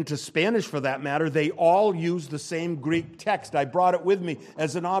translated into Spanish for that matter, they all use the same Greek text. I brought it with me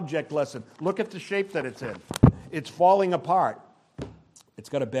as an object lesson. Look at the shape that it's in. It's falling apart. It's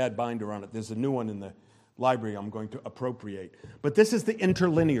got a bad binder on it. There's a new one in the library I'm going to appropriate. But this is the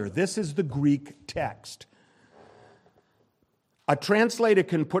interlinear. This is the Greek text. A translator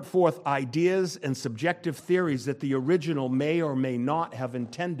can put forth ideas and subjective theories that the original may or may not have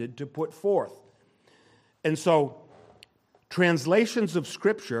intended to put forth. And so, translations of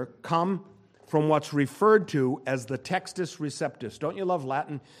Scripture come from what's referred to as the textus receptus. Don't you love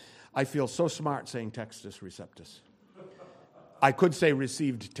Latin? I feel so smart saying textus receptus. I could say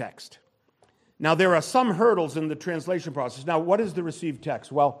received text. Now, there are some hurdles in the translation process. Now, what is the received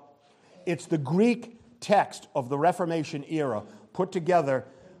text? Well, it's the Greek text of the Reformation era put together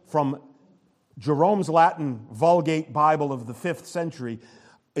from Jerome's Latin Vulgate Bible of the 5th century,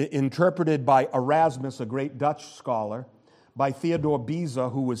 interpreted by Erasmus, a great Dutch scholar, by Theodore Beza,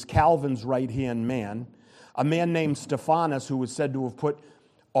 who was Calvin's right-hand man, a man named Stephanus, who was said to have put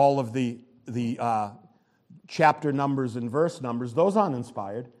all of the chapter numbers and verse numbers. Those aren't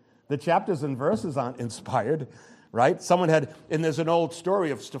inspired. The chapters and verses aren't inspired, right? And there's an old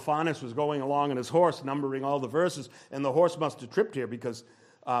story of Stephanus was going along on his horse, numbering all the verses, and the horse must have tripped here because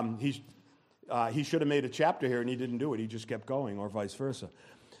he should have made a chapter here, and he didn't do it. He just kept going, or vice versa.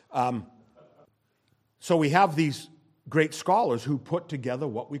 So we have these great scholars who put together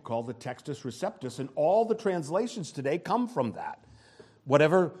what we call the Textus Receptus, and all the translations today come from that.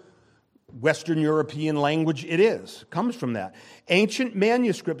 Whatever Western European language it is, comes from that. Ancient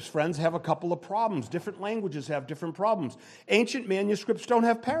manuscripts, friends, have a couple of problems. Different languages have different problems. Ancient manuscripts don't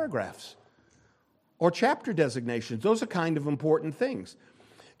have paragraphs or chapter designations. Those are kind of important things.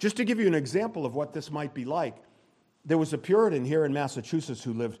 Just to give you an example of what this might be like, there was a Puritan here in Massachusetts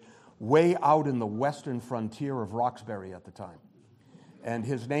who lived way out in the western frontier of Roxbury at the time. And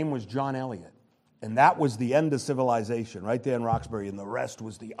his name was John Eliot. And that was the end of civilization, right there in Roxbury. And the rest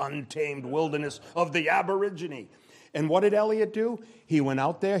was the untamed wilderness of the Aborigine. And what did Eliot do? He went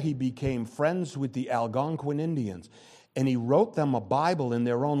out there, he became friends with the Algonquin Indians. And he wrote them a Bible in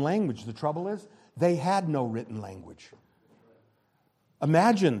their own language. The trouble is, they had no written language.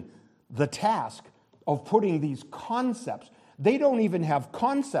 Imagine the task of putting these concepts. They don't even have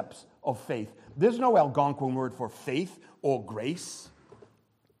concepts of faith. There's no Algonquin word for faith or grace.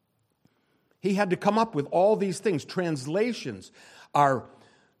 He had to come up with all these things. Translations are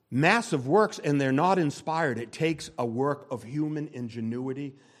massive works, and they're not inspired. It takes a work of human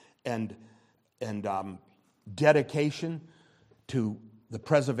ingenuity and dedication to the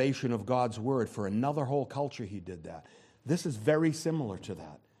preservation of God's word. For another whole culture, he did that. This is very similar to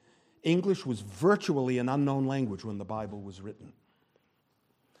that. English was virtually an unknown language when the Bible was written.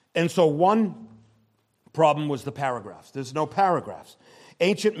 And so one problem was the paragraphs. There's no paragraphs.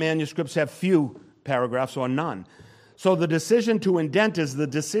 Ancient manuscripts have few paragraphs or none. So the decision to indent is the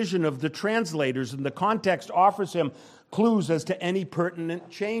decision of the translators, and the context offers him clues as to any pertinent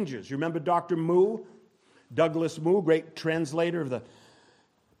changes. You remember Dr. Moo, Douglas Moo, great translator of the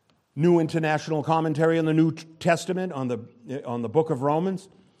New International Commentary on the New Testament, on the book of Romans.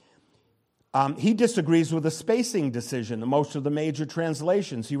 He disagrees with the spacing decision in most of the major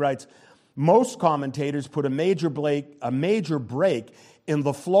translations. He writes, most commentators put a major break in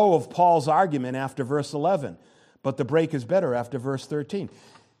the flow of Paul's argument after verse 11, but the break is better after verse 13.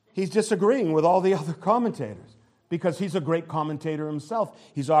 He's disagreeing with all the other commentators because he's a great commentator himself.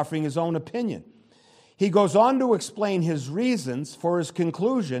 He's offering his own opinion. He goes on to explain his reasons for his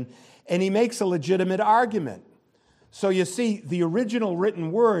conclusion, and he makes a legitimate argument. So you see, the original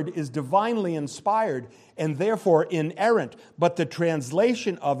written word is divinely inspired and therefore inerrant, but the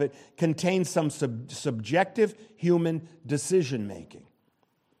translation of it contains some subjective human decision-making.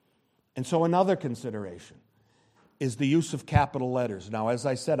 And so another consideration is the use of capital letters. Now, as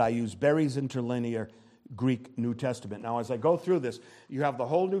I said, I use Berry's Interlinear Greek New Testament. Now, as I go through this, you have the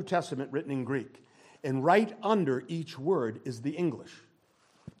whole New Testament written in Greek. And right under each word is the English,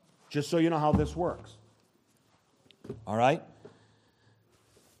 just so you know how this works. All right?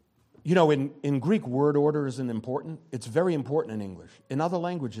 You know, in Greek, word order isn't important. It's very important in English. In other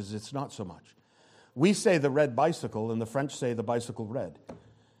languages, it's not so much. We say the red bicycle, and the French say the bicycle red.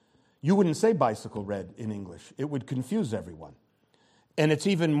 You wouldn't say bicycle red in English. It would confuse everyone. And it's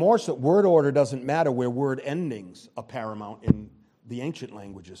even more so, word order doesn't matter where word endings are paramount in the ancient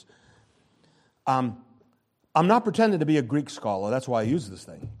languages. I'm not pretending to be a Greek scholar. That's why I use this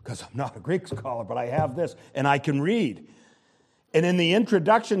thing, because I'm not a Greek scholar, but I have this, and I can read. And in the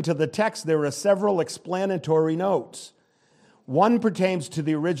introduction to the text, there are several explanatory notes. One pertains to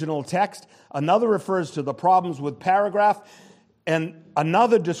the original text, another refers to the problems with paragraph, and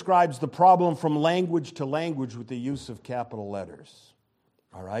another describes the problem from language to language with the use of capital letters.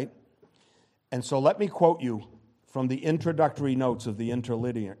 All right? And so let me quote you from the introductory notes of the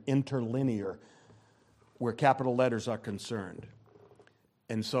interlinear where capital letters are concerned.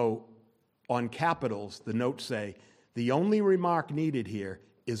 And so on capitals, the notes say, the only remark needed here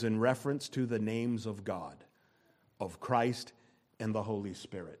is in reference to the names of God, of Christ, and the Holy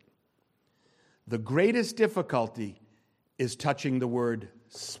Spirit. The greatest difficulty is touching the word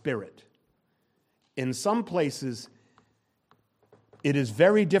Spirit. In some places, it is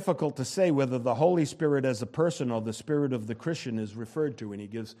very difficult to say whether the Holy Spirit as a person or the Spirit of the Christian is referred to, and he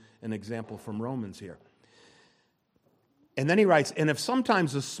gives an example from Romans here. And then he writes, and if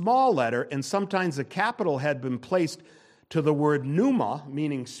sometimes a small letter and sometimes a capital had been placed to the word pneuma,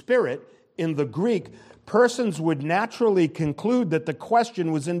 meaning spirit, in the Greek, persons would naturally conclude that the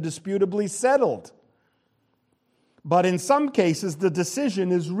question was indisputably settled. But in some cases, the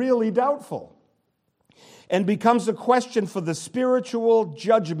decision is really doubtful and becomes a question for the spiritual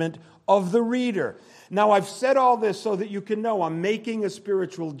judgment of the reader. Now, I've said all this so that you can know I'm making a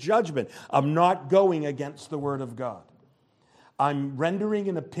spiritual judgment. I'm not going against the Word of God. I'm rendering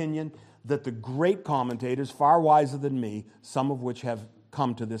an opinion that the great commentators, far wiser than me, some of which have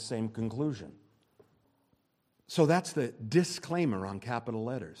come to this same conclusion. So that's the disclaimer on capital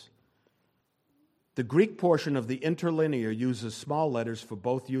letters. The Greek portion of the interlinear uses small letters for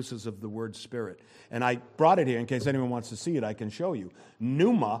both uses of the word spirit. And I brought it here in case anyone wants to see it, I can show you.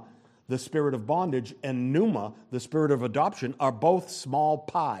 Pneuma, the spirit of bondage, and pneuma, the spirit of adoption, are both small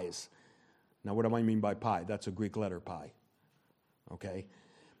pies. Now, what do I mean by pi? That's a Greek letter pi. Okay?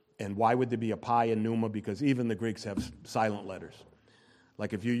 And why would there be a pi in pneuma? Because even the Greeks have silent letters.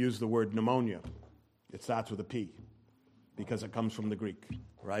 Like if you use the word pneumonia, it starts with a P because it comes from the Greek,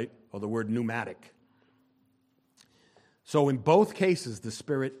 right? Or the word pneumatic. So in both cases, the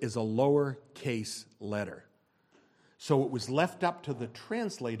Spirit is a lowercase letter. So it was left up to the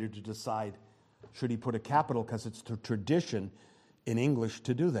translator to decide, should he put a capital, because it's the tradition in English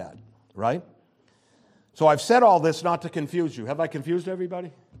to do that, right? So I've said all this not to confuse you. Have I confused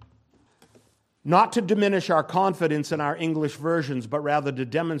everybody? Not to diminish our confidence in our English versions, but rather to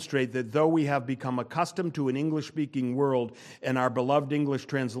demonstrate that though we have become accustomed to an English-speaking world and our beloved English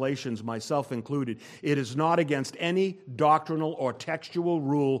translations, myself included, it is not against any doctrinal or textual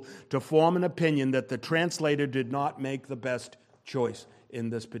rule to form an opinion that the translator did not make the best choice in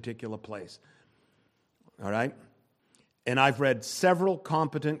this particular place. All right? And I've read several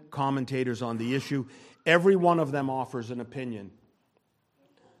competent commentators on the issue. Every one of them offers an opinion.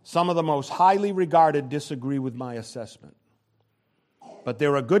 Some of the most highly regarded disagree with my assessment. But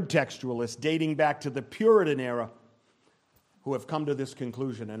there are good textualists dating back to the Puritan era who have come to this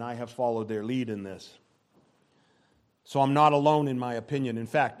conclusion, and I have followed their lead in this. So I'm not alone in my opinion. In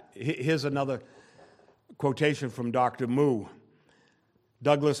fact, here's another quotation from Dr. Moo.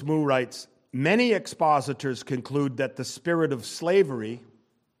 Douglas Moo writes, "Many expositors conclude that the spirit of slavery,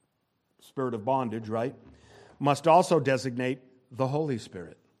 spirit of bondage, right, must also designate the Holy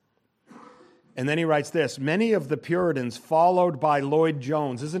Spirit." And then he writes this, "Many of the Puritans, followed by Lloyd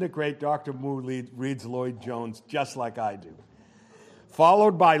Jones," isn't it great? Dr. Moo reads Lloyd Jones just like I do.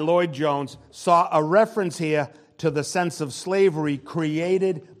 "Followed by Lloyd Jones, saw a reference here to the sense of slavery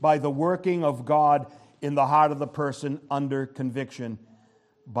created by the working of God in the heart of the person under conviction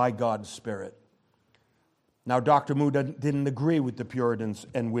by God's Spirit." Now, Dr. Moo didn't agree with the Puritans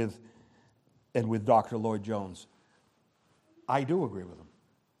and with Dr. Lloyd Jones. I do agree with him.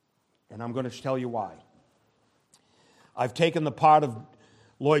 And I'm going to tell you why. I've taken the part of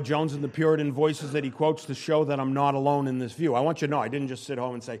Lloyd Jones and the Puritan voices that he quotes to show that I'm not alone in this view. I want you to know I didn't just sit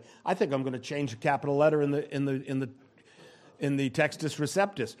home and say, I think I'm going to change a capital letter in the Textus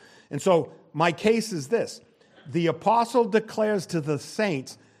Receptus. And so my case is this. The apostle declares to the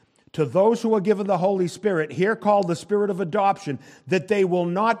saints, to those who are given the Holy Spirit, here called the Spirit of adoption, that they will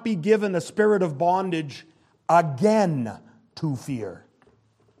not be given a spirit of bondage again to fear.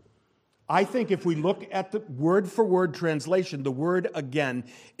 I think if we look at the word-for-word translation, the word again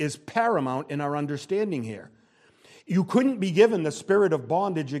is paramount in our understanding here. You couldn't be given the spirit of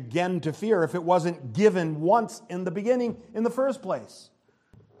bondage again to fear if it wasn't given once in the beginning in the first place.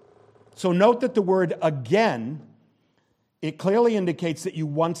 So note that the word again, it clearly indicates that you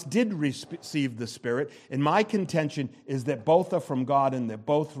once did receive the Spirit. And my contention is that both are from God and that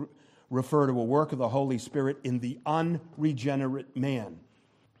both refer to a work of the Holy Spirit in the unregenerate man.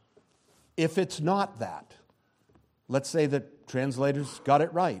 If it's not that, let's say that translators got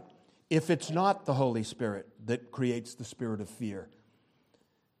it right. If it's not the Holy Spirit that creates the spirit of fear,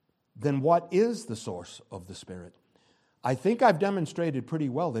 then what is the source of the Spirit? I think I've demonstrated pretty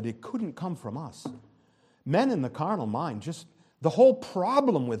well that it couldn't come from us. Men in the carnal mind, just the whole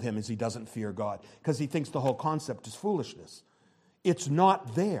problem with him is he doesn't fear God because he thinks the whole concept is foolishness. It's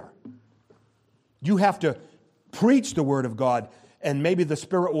not there. You have to preach the Word of God, and maybe the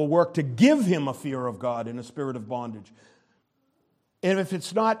Spirit will work to give him a fear of God and a spirit of bondage. And if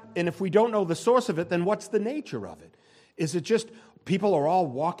it's not, and if we don't know the source of it, then what's the nature of it? Is it just people are all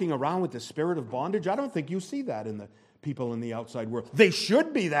walking around with the spirit of bondage? I don't think you see that in the people in the outside world. They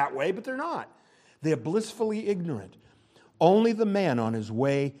should be that way, but they're not. They're blissfully ignorant. Only the man on his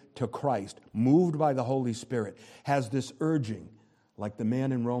way to Christ, moved by the Holy Spirit, has this urging, like the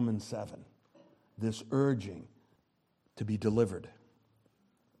man in Romans 7, this urging to be delivered.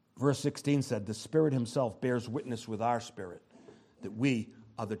 Verse 16 said, the Spirit himself bears witness with our spirit that we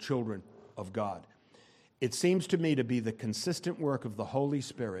are the children of God. It seems to me to be the consistent work of the Holy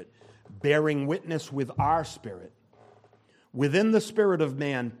Spirit bearing witness with our spirit, within the spirit of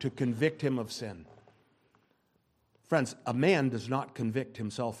man, to convict him of sin. Friends, a man does not convict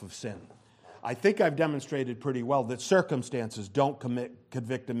himself of sin. I think I've demonstrated pretty well that circumstances don't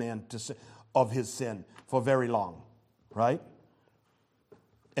convict a man of his sin for very long, right?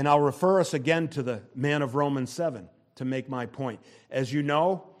 And I'll refer us again to the man of Romans 7 to make my point. As you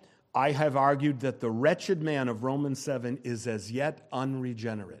know, I have argued that the wretched man of Romans 7 is as yet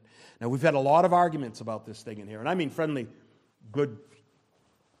unregenerate. Now, we've had a lot of arguments about this thing in here, and I mean friendly, good,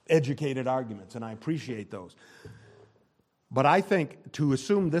 educated arguments, and I appreciate those. But I think to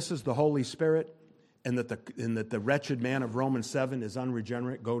assume this is the Holy Spirit and that the wretched man of Romans 7 is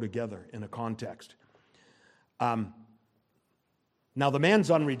unregenerate go together in a context. Now, the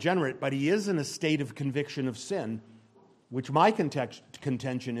man's unregenerate, but he is in a state of conviction of sin, which my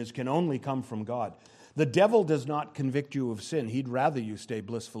contention is can only come from God. The devil does not convict you of sin. He'd rather you stay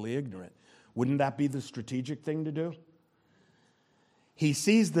blissfully ignorant. Wouldn't that be the strategic thing to do? He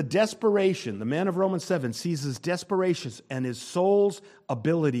sees the desperation. The man of Romans 7 sees his desperation and his soul's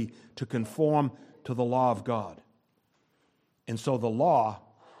ability to conform to the law of God. And so the law,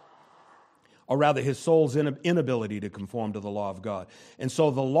 or rather his soul's inability to conform to the law of God. And so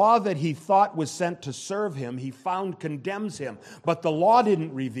the law that he thought was sent to serve him, he found condemns him. But the law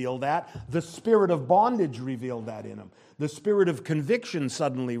didn't reveal that. The spirit of bondage revealed that in him. The spirit of conviction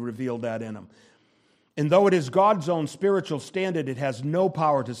suddenly revealed that in him. And though it is God's own spiritual standard, it has no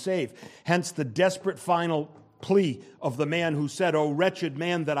power to save. Hence the desperate final plea of the man who said, "O wretched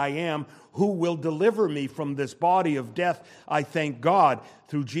man that I am, who will deliver me from this body of death? I thank God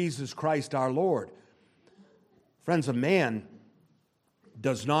through Jesus Christ our Lord." Friends, a man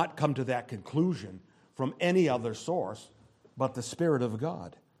does not come to that conclusion from any other source but the Spirit of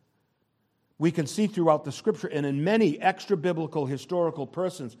God. We can see throughout the Scripture and in many extra-biblical historical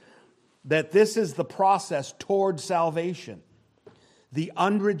persons that this is the process toward salvation. The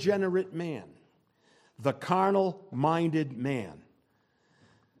unregenerate man, the carnal-minded man,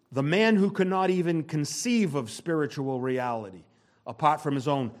 the man who cannot even conceive of spiritual reality apart from his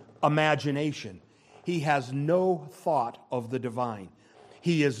own imagination. He has no thought of the divine.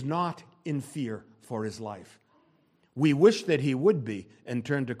 He is not in fear for his life. We wish that he would be and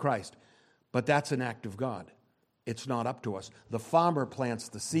turn to Christ, but that's an act of God. It's not up to us. The farmer plants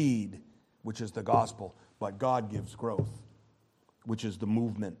the seed, which is the gospel, but God gives growth, which is the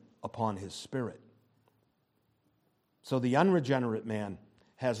movement upon his spirit. So the unregenerate man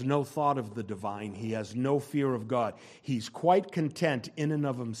has no thought of the divine. He has no fear of God. He's quite content in and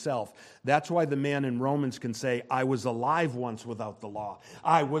of himself. That's why the man in Romans can say, "I was alive once without the law.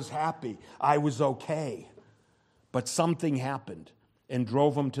 I was happy. I was okay." But something happened and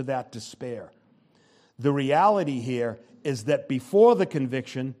drove him to that despair. The reality here is that before the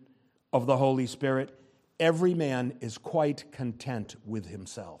conviction of the Holy Spirit, every man is quite content with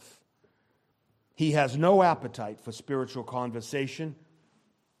himself. He has no appetite for spiritual conversation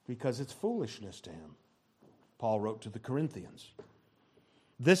because it's foolishness to him. Paul wrote to the Corinthians.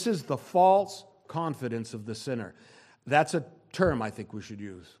 This is the false confidence of the sinner. That's a term I think we should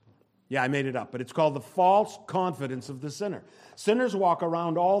use. Yeah, I made it up, but it's called the false confidence of the sinner. Sinners walk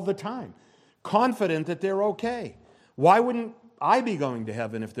around all the time, confident that they're okay. Why wouldn't I be going to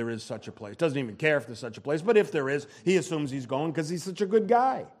heaven if there is such a place? Doesn't even care if there's such a place, but if there is, he assumes he's going because he's such a good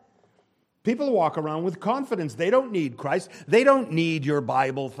guy. People walk around with confidence. They don't need Christ. They don't need your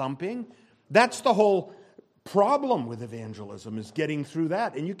Bible thumping. That's the whole problem with evangelism, is getting through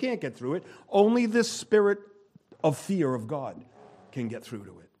that. And you can't get through it. Only this spirit of fear of God can get through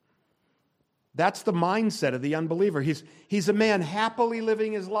to it. That's the mindset of the unbeliever. He's a man happily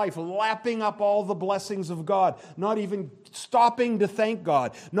living his life, lapping up all the blessings of God, not even stopping to thank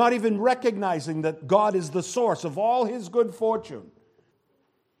God, not even recognizing that God is the source of all his good fortune.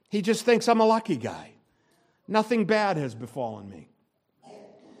 He just thinks, I'm a lucky guy. Nothing bad has befallen me.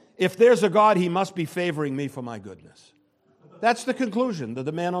 If there's a God, he must be favoring me for my goodness. That's the conclusion that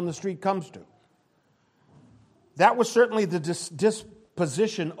the man on the street comes to. That was certainly the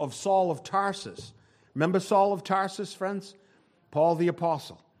disposition of Saul of Tarsus. Remember Saul of Tarsus, friends? Paul the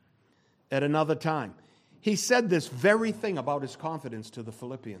Apostle. At another time, he said this very thing about his confidence to the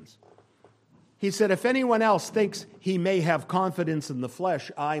Philippians. He said, if anyone else thinks he may have confidence in the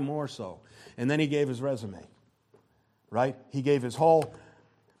flesh, I more so. And then he gave his resume, right? He gave his whole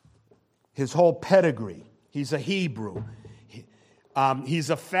pedigree. He's a Hebrew.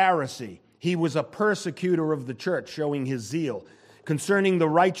 He's a Pharisee. He was a persecutor of the church, showing his zeal. Concerning the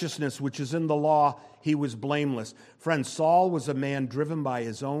righteousness which is in the law, he was blameless. Friends, Saul was a man driven by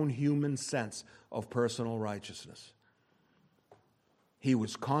his own human sense of personal righteousness. He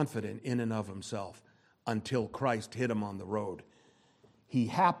was confident in and of himself until Christ hit him on the road. He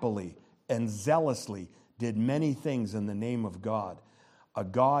happily and zealously did many things in the name of God, a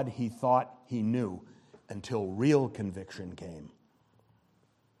God he thought he knew until real conviction came.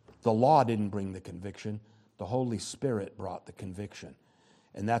 The law didn't bring the conviction. The Holy Spirit brought the conviction.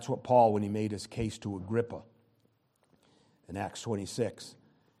 And that's what Paul, when he made his case to Agrippa in Acts 26,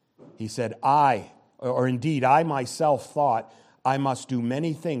 he said, I myself thought I must do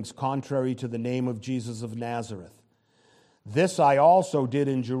many things contrary to the name of Jesus of Nazareth. This I also did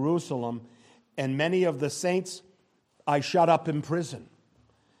in Jerusalem, and many of the saints I shut up in prison,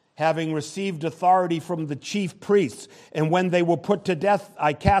 having received authority from the chief priests. And when they were put to death,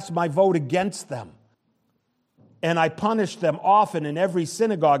 I cast my vote against them. And I punished them often in every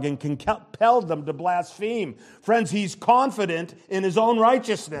synagogue and compelled them to blaspheme. Friends, he's confident in his own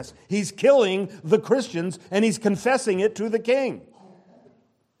righteousness. He's killing the Christians and he's confessing it to the king.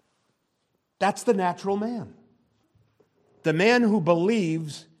 That's the natural man. The man who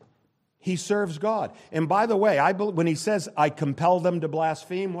believes he serves God. And by the way, when he says, I compel them to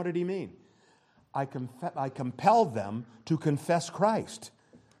blaspheme, what did he mean? I compelled them to confess Christ.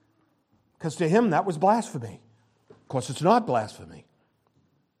 Because to him, that was blasphemy. Of course, it's not blasphemy.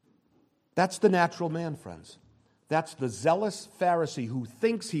 That's the natural man, friends. That's the zealous Pharisee who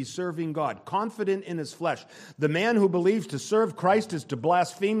thinks he's serving God, confident in his flesh. The man who believes to serve Christ is to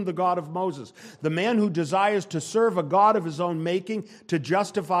blaspheme the God of Moses. The man who desires to serve a God of his own making, to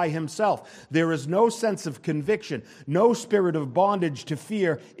justify himself. There is no sense of conviction, no spirit of bondage to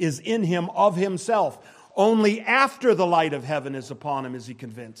fear is in him of himself. Only after the light of heaven is upon him is he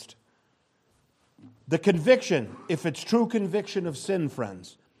convinced. The conviction, if it's true conviction of sin,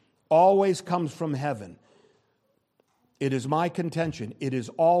 friends, always comes from heaven. It is my contention, it is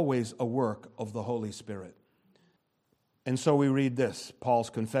always a work of the Holy Spirit. And so we read this, Paul's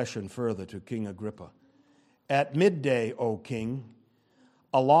confession further to King Agrippa. At midday, O king,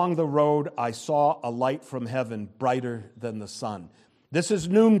 along the road I saw a light from heaven brighter than the sun. This is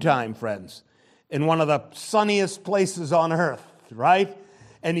noontime, friends, in one of the sunniest places on earth, right?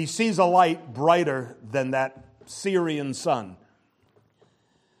 And he sees a light brighter than that Syrian sun.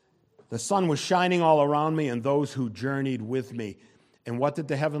 The sun was shining all around me and those who journeyed with me. And what did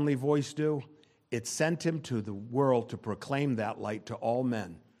the heavenly voice do? It sent him to the world to proclaim that light to all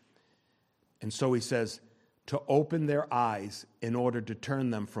men. And so he says, to open their eyes in order to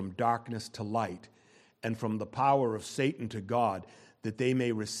turn them from darkness to light and from the power of Satan to God, that they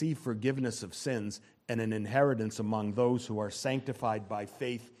may receive forgiveness of sins and an inheritance among those who are sanctified by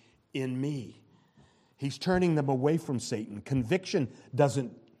faith in me. He's turning them away from Satan. Conviction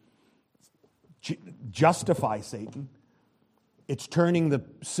doesn't justify Satan. It's turning the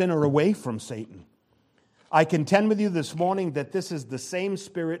sinner away from Satan. I contend with you this morning that this is the same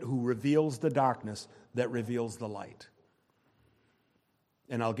Spirit who reveals the darkness that reveals the light.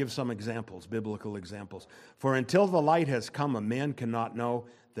 And I'll give some examples, biblical examples. For until the light has come, a man cannot know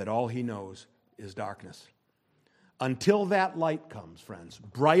that all he knows is darkness. Until that light comes, friends,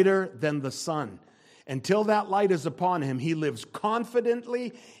 brighter than the sun, until that light is upon him, he lives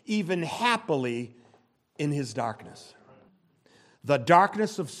confidently, even happily, in his darkness. The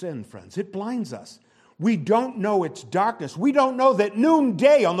darkness of sin, friends, it blinds us. We don't know its darkness. We don't know that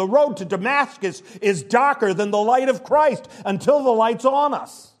noonday on the road to Damascus is darker than the light of Christ until the light's on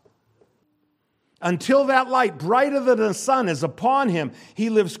us. Until that light, brighter than the sun, is upon him, he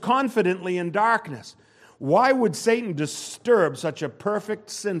lives confidently in darkness. Why would Satan disturb such a perfect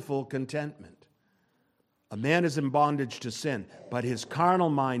sinful contentment? A man is in bondage to sin, but his carnal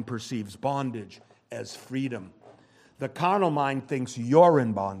mind perceives bondage as freedom. The carnal mind thinks you're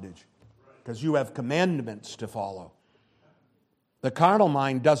in bondage because you have commandments to follow. The carnal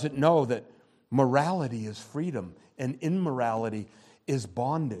mind doesn't know that morality is freedom and immorality is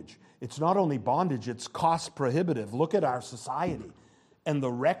bondage. It's not only bondage, it's cost prohibitive. Look at our society and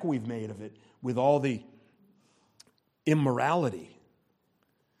the wreck we've made of it with all the immorality.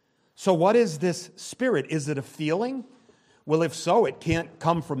 So what is this spirit? Is it a feeling? Well, if so, it can't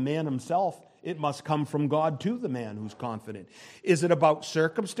come from man himself. It must come from God to the man who's confident. Is it about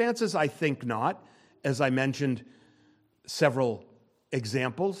circumstances? I think not, as I mentioned several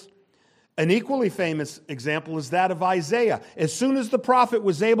examples. An equally famous example is that of Isaiah. As soon as the prophet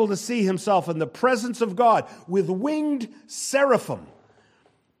was able to see himself in the presence of God with winged seraphim,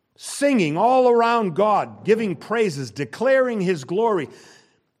 singing all around God, giving praises, declaring his glory,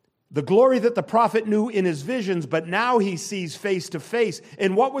 The glory that the prophet knew in his visions, but now he sees face to face.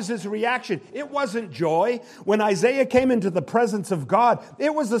 And what was his reaction? It wasn't joy. When Isaiah came into the presence of God,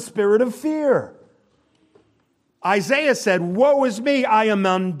 it was a spirit of fear. Isaiah said, "Woe is me, I am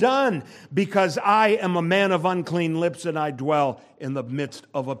undone, because I am a man of unclean lips, and I dwell in the midst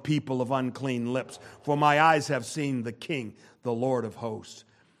of a people of unclean lips. For my eyes have seen the King, the Lord of hosts."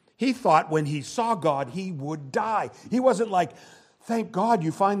 He thought when he saw God, he would die. He wasn't like, "Thank God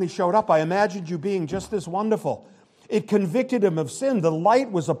you finally showed up. I imagined you being just this wonderful." It convicted him of sin. The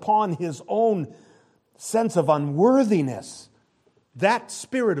light was upon his own sense of unworthiness. That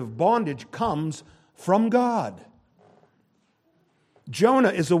spirit of bondage comes from God. Jonah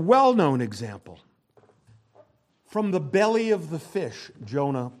is a well-known example. From the belly of the fish,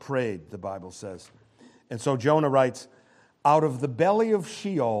 Jonah prayed, the Bible says. And so Jonah writes, "Out of the belly of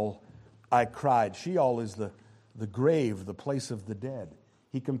Sheol I cried." Sheol is the grave, the place of the dead.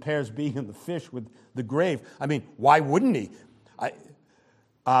 He compares being in the fish with the grave. I mean, why wouldn't he?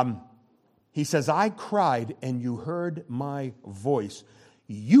 He says, "I cried and you heard my voice.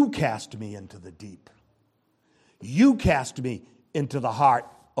 You cast me into the deep. You cast me into the heart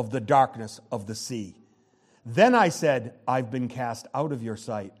of the darkness of the sea. Then I said, I've been cast out of your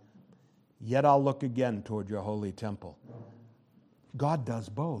sight, yet I'll look again toward your holy temple." God does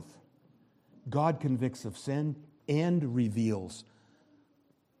both. God convicts of sin and reveals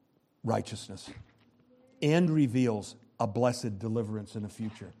righteousness and reveals a blessed deliverance in the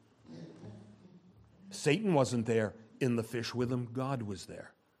future. Satan wasn't there in the fish with him. God was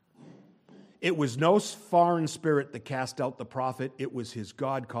there. It was no foreign spirit that cast out the prophet. It was his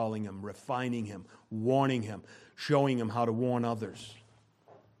God calling him, refining him, warning him, showing him how to warn others.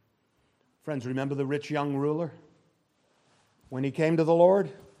 Friends, remember the rich young ruler? When he came to the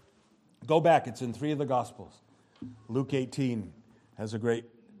Lord? Go back, it's in 3 of the Gospels. Luke 18 has a great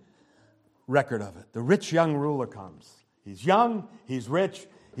record of it. The rich young ruler comes. He's young, he's rich,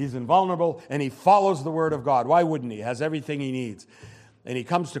 he's invulnerable, and he follows the word of God. Why wouldn't he? He has everything he needs. And he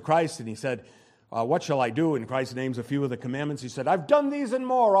comes to Christ and he said, "What shall I do?" And Christ names a few of the commandments. He said, "I've done these and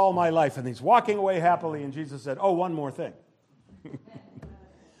more all my life." And he's walking away happily, and Jesus said, "Oh, one more thing.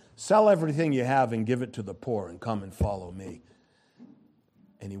 Sell everything you have and give it to the poor and come and follow me."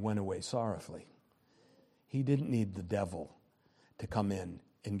 And he went away sorrowfully. He didn't need the devil to come in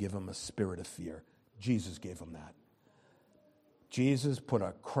and give him a spirit of fear. Jesus gave him that. Jesus put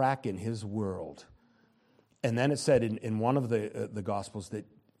a crack in his world. And then it said in one of the Gospels that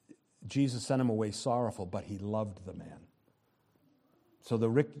Jesus sent him away sorrowful, but he loved the man. So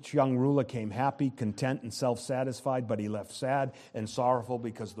the rich young ruler came happy, content, and self-satisfied, but he left sad and sorrowful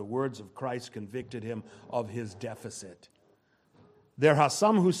because the words of Christ convicted him of his deficit. There are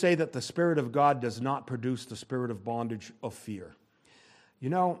some who say that the Spirit of God does not produce the spirit of bondage of fear. You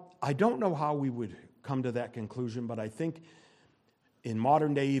know, I don't know how we would come to that conclusion, but I think in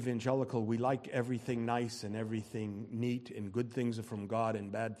modern-day evangelical, we like everything nice and everything neat, and good things are from God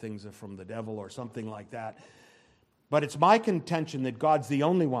and bad things are from the devil or something like that. But it's my contention that God's the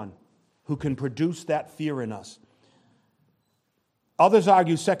only one who can produce that fear in us. Others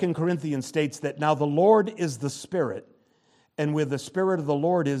argue 2 Corinthians states that now the Lord is the Spirit, and where the Spirit of the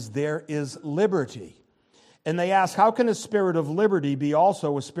Lord is, there is liberty. And they ask, how can a spirit of liberty be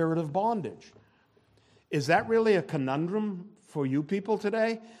also a spirit of bondage? Is that really a conundrum for you people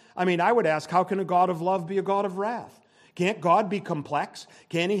today? I mean, I would ask, how can a God of love be a God of wrath? Can't God be complex?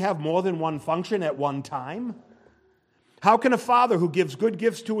 Can't he have more than one function at one time? How can a father who gives good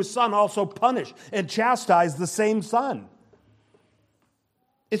gifts to his son also punish and chastise the same son?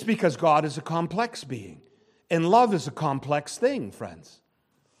 It's because God is a complex being, and love is a complex thing, friends.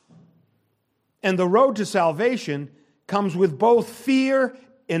 And the road to salvation comes with both fear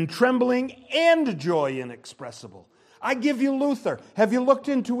and trembling and joy inexpressible. I give you Luther. Have you looked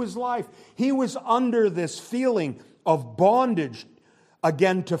into his life? He was under this feeling of bondage,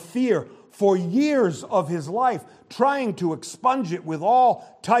 again, to fear for years of his life, trying to expunge it with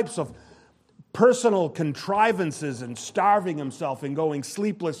all types of personal contrivances and starving himself and going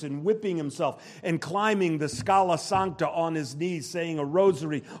sleepless and whipping himself and climbing the Scala Sancta on his knees, saying a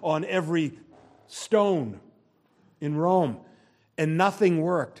rosary on every stone in Rome. And nothing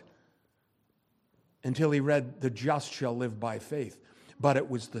worked until he read, "The just shall live by faith." But it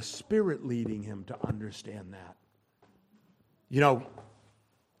was the Spirit leading him to understand that. You know,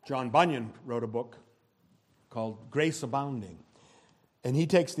 John Bunyan wrote a book called Grace Abounding. And he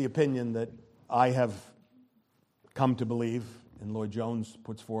takes the opinion that I have come to believe, and Lloyd Jones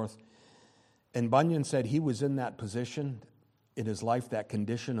puts forth. And Bunyan said he was in that position in his life, that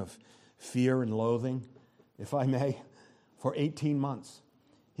condition of fear and loathing, if I may, for 18 months.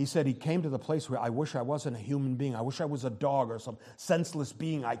 He said he came to the place where I wish I wasn't a human being. I wish I was a dog or some senseless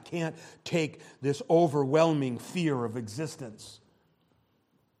being. I can't take this overwhelming fear of existence.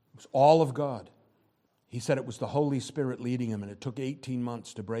 It was all of God. He said it was the Holy Spirit leading him, and it took 18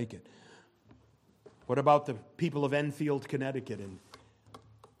 months to break it. What about the people of Enfield, Connecticut in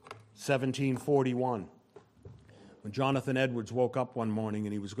 1741? When Jonathan Edwards woke up one morning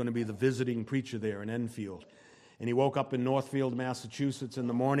and he was going to be the visiting preacher there in Enfield. And he woke up in Northfield, Massachusetts in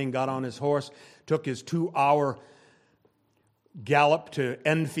the morning, got on his horse, took his 2-hour gallop to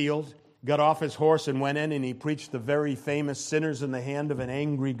Enfield, got off his horse and went in and he preached the very famous Sinners in the Hand of an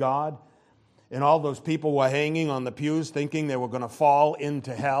Angry God. And all those people were hanging on the pews thinking they were going to fall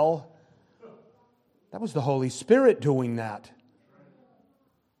into hell. That was the Holy Spirit doing that.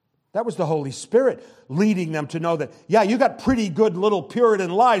 That was the Holy Spirit leading them to know that, yeah, you got pretty good little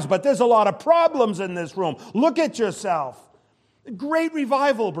Puritan lives, but there's a lot of problems in this room. Look at yourself. A great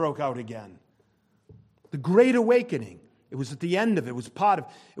revival broke out again. The Great Awakening. It was at the end of it.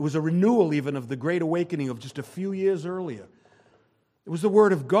 It was a renewal even of the Great Awakening of just a few years earlier. It was the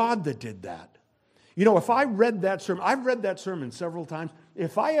Word of God that did that. You know, if I read that sermon, I've read that sermon several times.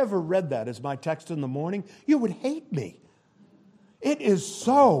 If I ever read that as my text in the morning, you would hate me. It is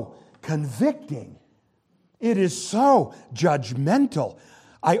so convicting. It is so judgmental.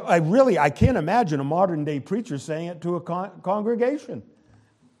 I can't imagine a modern day preacher saying it to a congregation.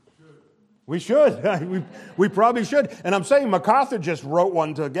 We should. we probably should. And I'm saying MacArthur just wrote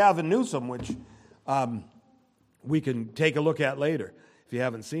one to Gavin Newsom, which we can take a look at later if you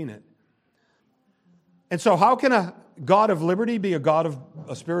haven't seen it. And so how can a God of liberty be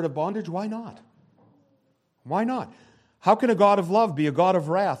a spirit of bondage? Why not? Why not? How can a God of love be a God of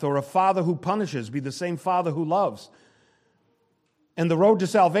wrath, or a father who punishes be the same father who loves? And the road to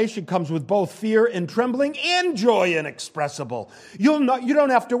salvation comes with both fear and trembling and joy inexpressible. You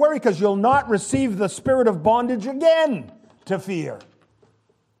don't have to worry because you'll not receive the spirit of bondage again to fear.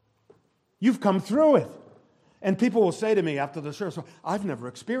 You've come through it. And people will say to me after the service, I've never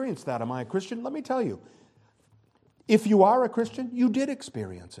experienced that. Am I a Christian? Let me tell you. If you are a Christian, you did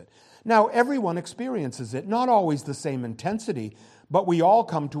experience it. Now, everyone experiences it, not always the same intensity, but we all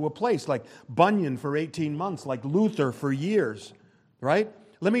come to a place, like Bunyan for 18 months, like Luther for years, right?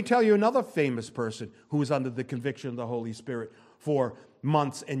 Let me tell you another famous person who was under the conviction of the Holy Spirit for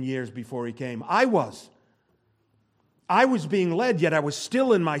months and years before he came. I was being led, yet I was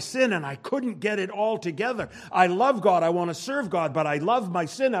still in my sin, and I couldn't get it all together. I love God, I want to serve God, but I love my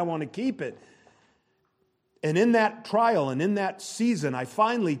sin, I want to keep it. And in that trial and in that season, I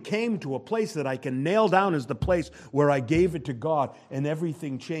finally came to a place that I can nail down as the place where I gave it to God, and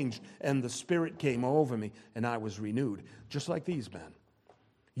everything changed, and the Spirit came over me, and I was renewed, just like these men.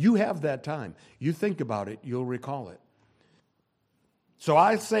 You have that time. You think about it, you'll recall it. So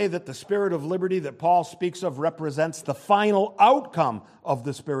I say that the spirit of liberty that Paul speaks of represents the final outcome of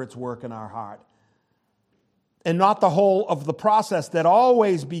the Spirit's work in our heart, and not the whole of the process that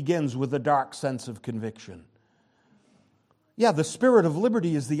always begins with a dark sense of conviction. Yeah, the spirit of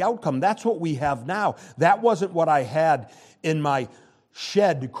liberty is the outcome. That's what we have now. That wasn't what I had in my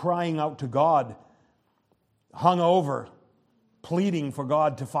shed crying out to God, hungover, pleading for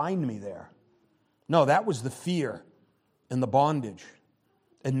God to find me there. No, that was the fear and the bondage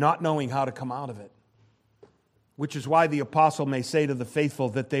and not knowing how to come out of it. Which is why the apostle may say to the faithful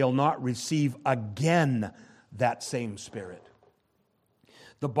that they'll not receive again that same spirit.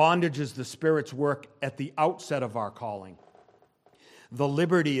 The bondage is the Spirit's work at the outset of our calling. The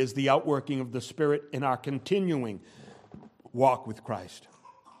liberty is the outworking of the Spirit in our continuing walk with Christ.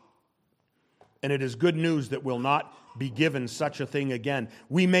 And it is good news that we'll not be given such a thing again.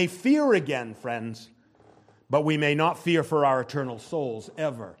 We may fear again, friends, but we may not fear for our eternal souls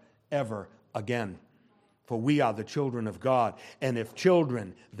ever, ever again. For we are the children of God, and if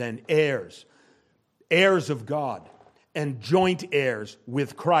children, then heirs, heirs of God, and joint heirs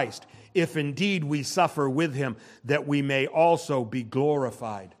with Christ, if indeed we suffer with him, that we may also be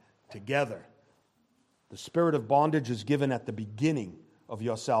glorified together. The spirit of bondage is given at the beginning of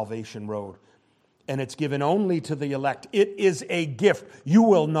your salvation road, and it's given only to the elect. It is a gift. You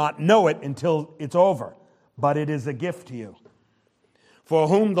will not know it until it's over, but it is a gift to you. For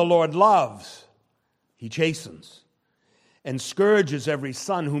whom the Lord loves, he chastens, and scourges every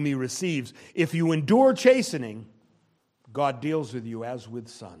son whom he receives. If you endure chastening, God deals with you as with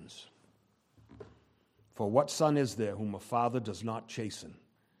sons. For what son is there whom a father does not chasten?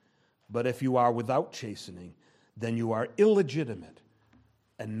 But if you are without chastening, then you are illegitimate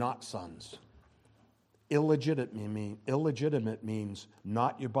and not sons. Illegitimate means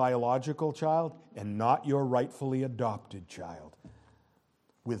not your biological child and not your rightfully adopted child.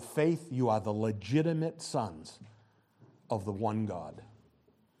 With faith, you are the legitimate sons of the one God.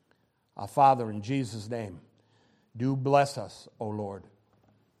 Our Father, in Jesus' name, do bless us, O Lord,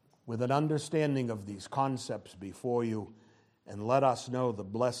 with an understanding of these concepts before you, and let us know the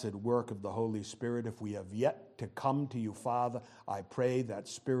blessed work of the Holy Spirit. If we have yet to come to you, Father, I pray that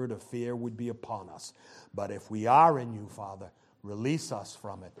spirit of fear would be upon us. But if we are in you, Father, release us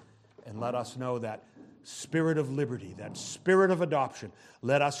from it, and let us know that spirit of liberty, that spirit of adoption.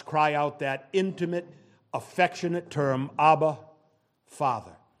 Let us cry out that intimate, affectionate term, Abba,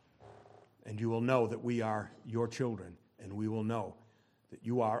 Father. And you will know that we are your children, and we will know that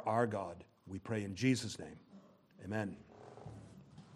you are our God. We pray in Jesus' name. Amen.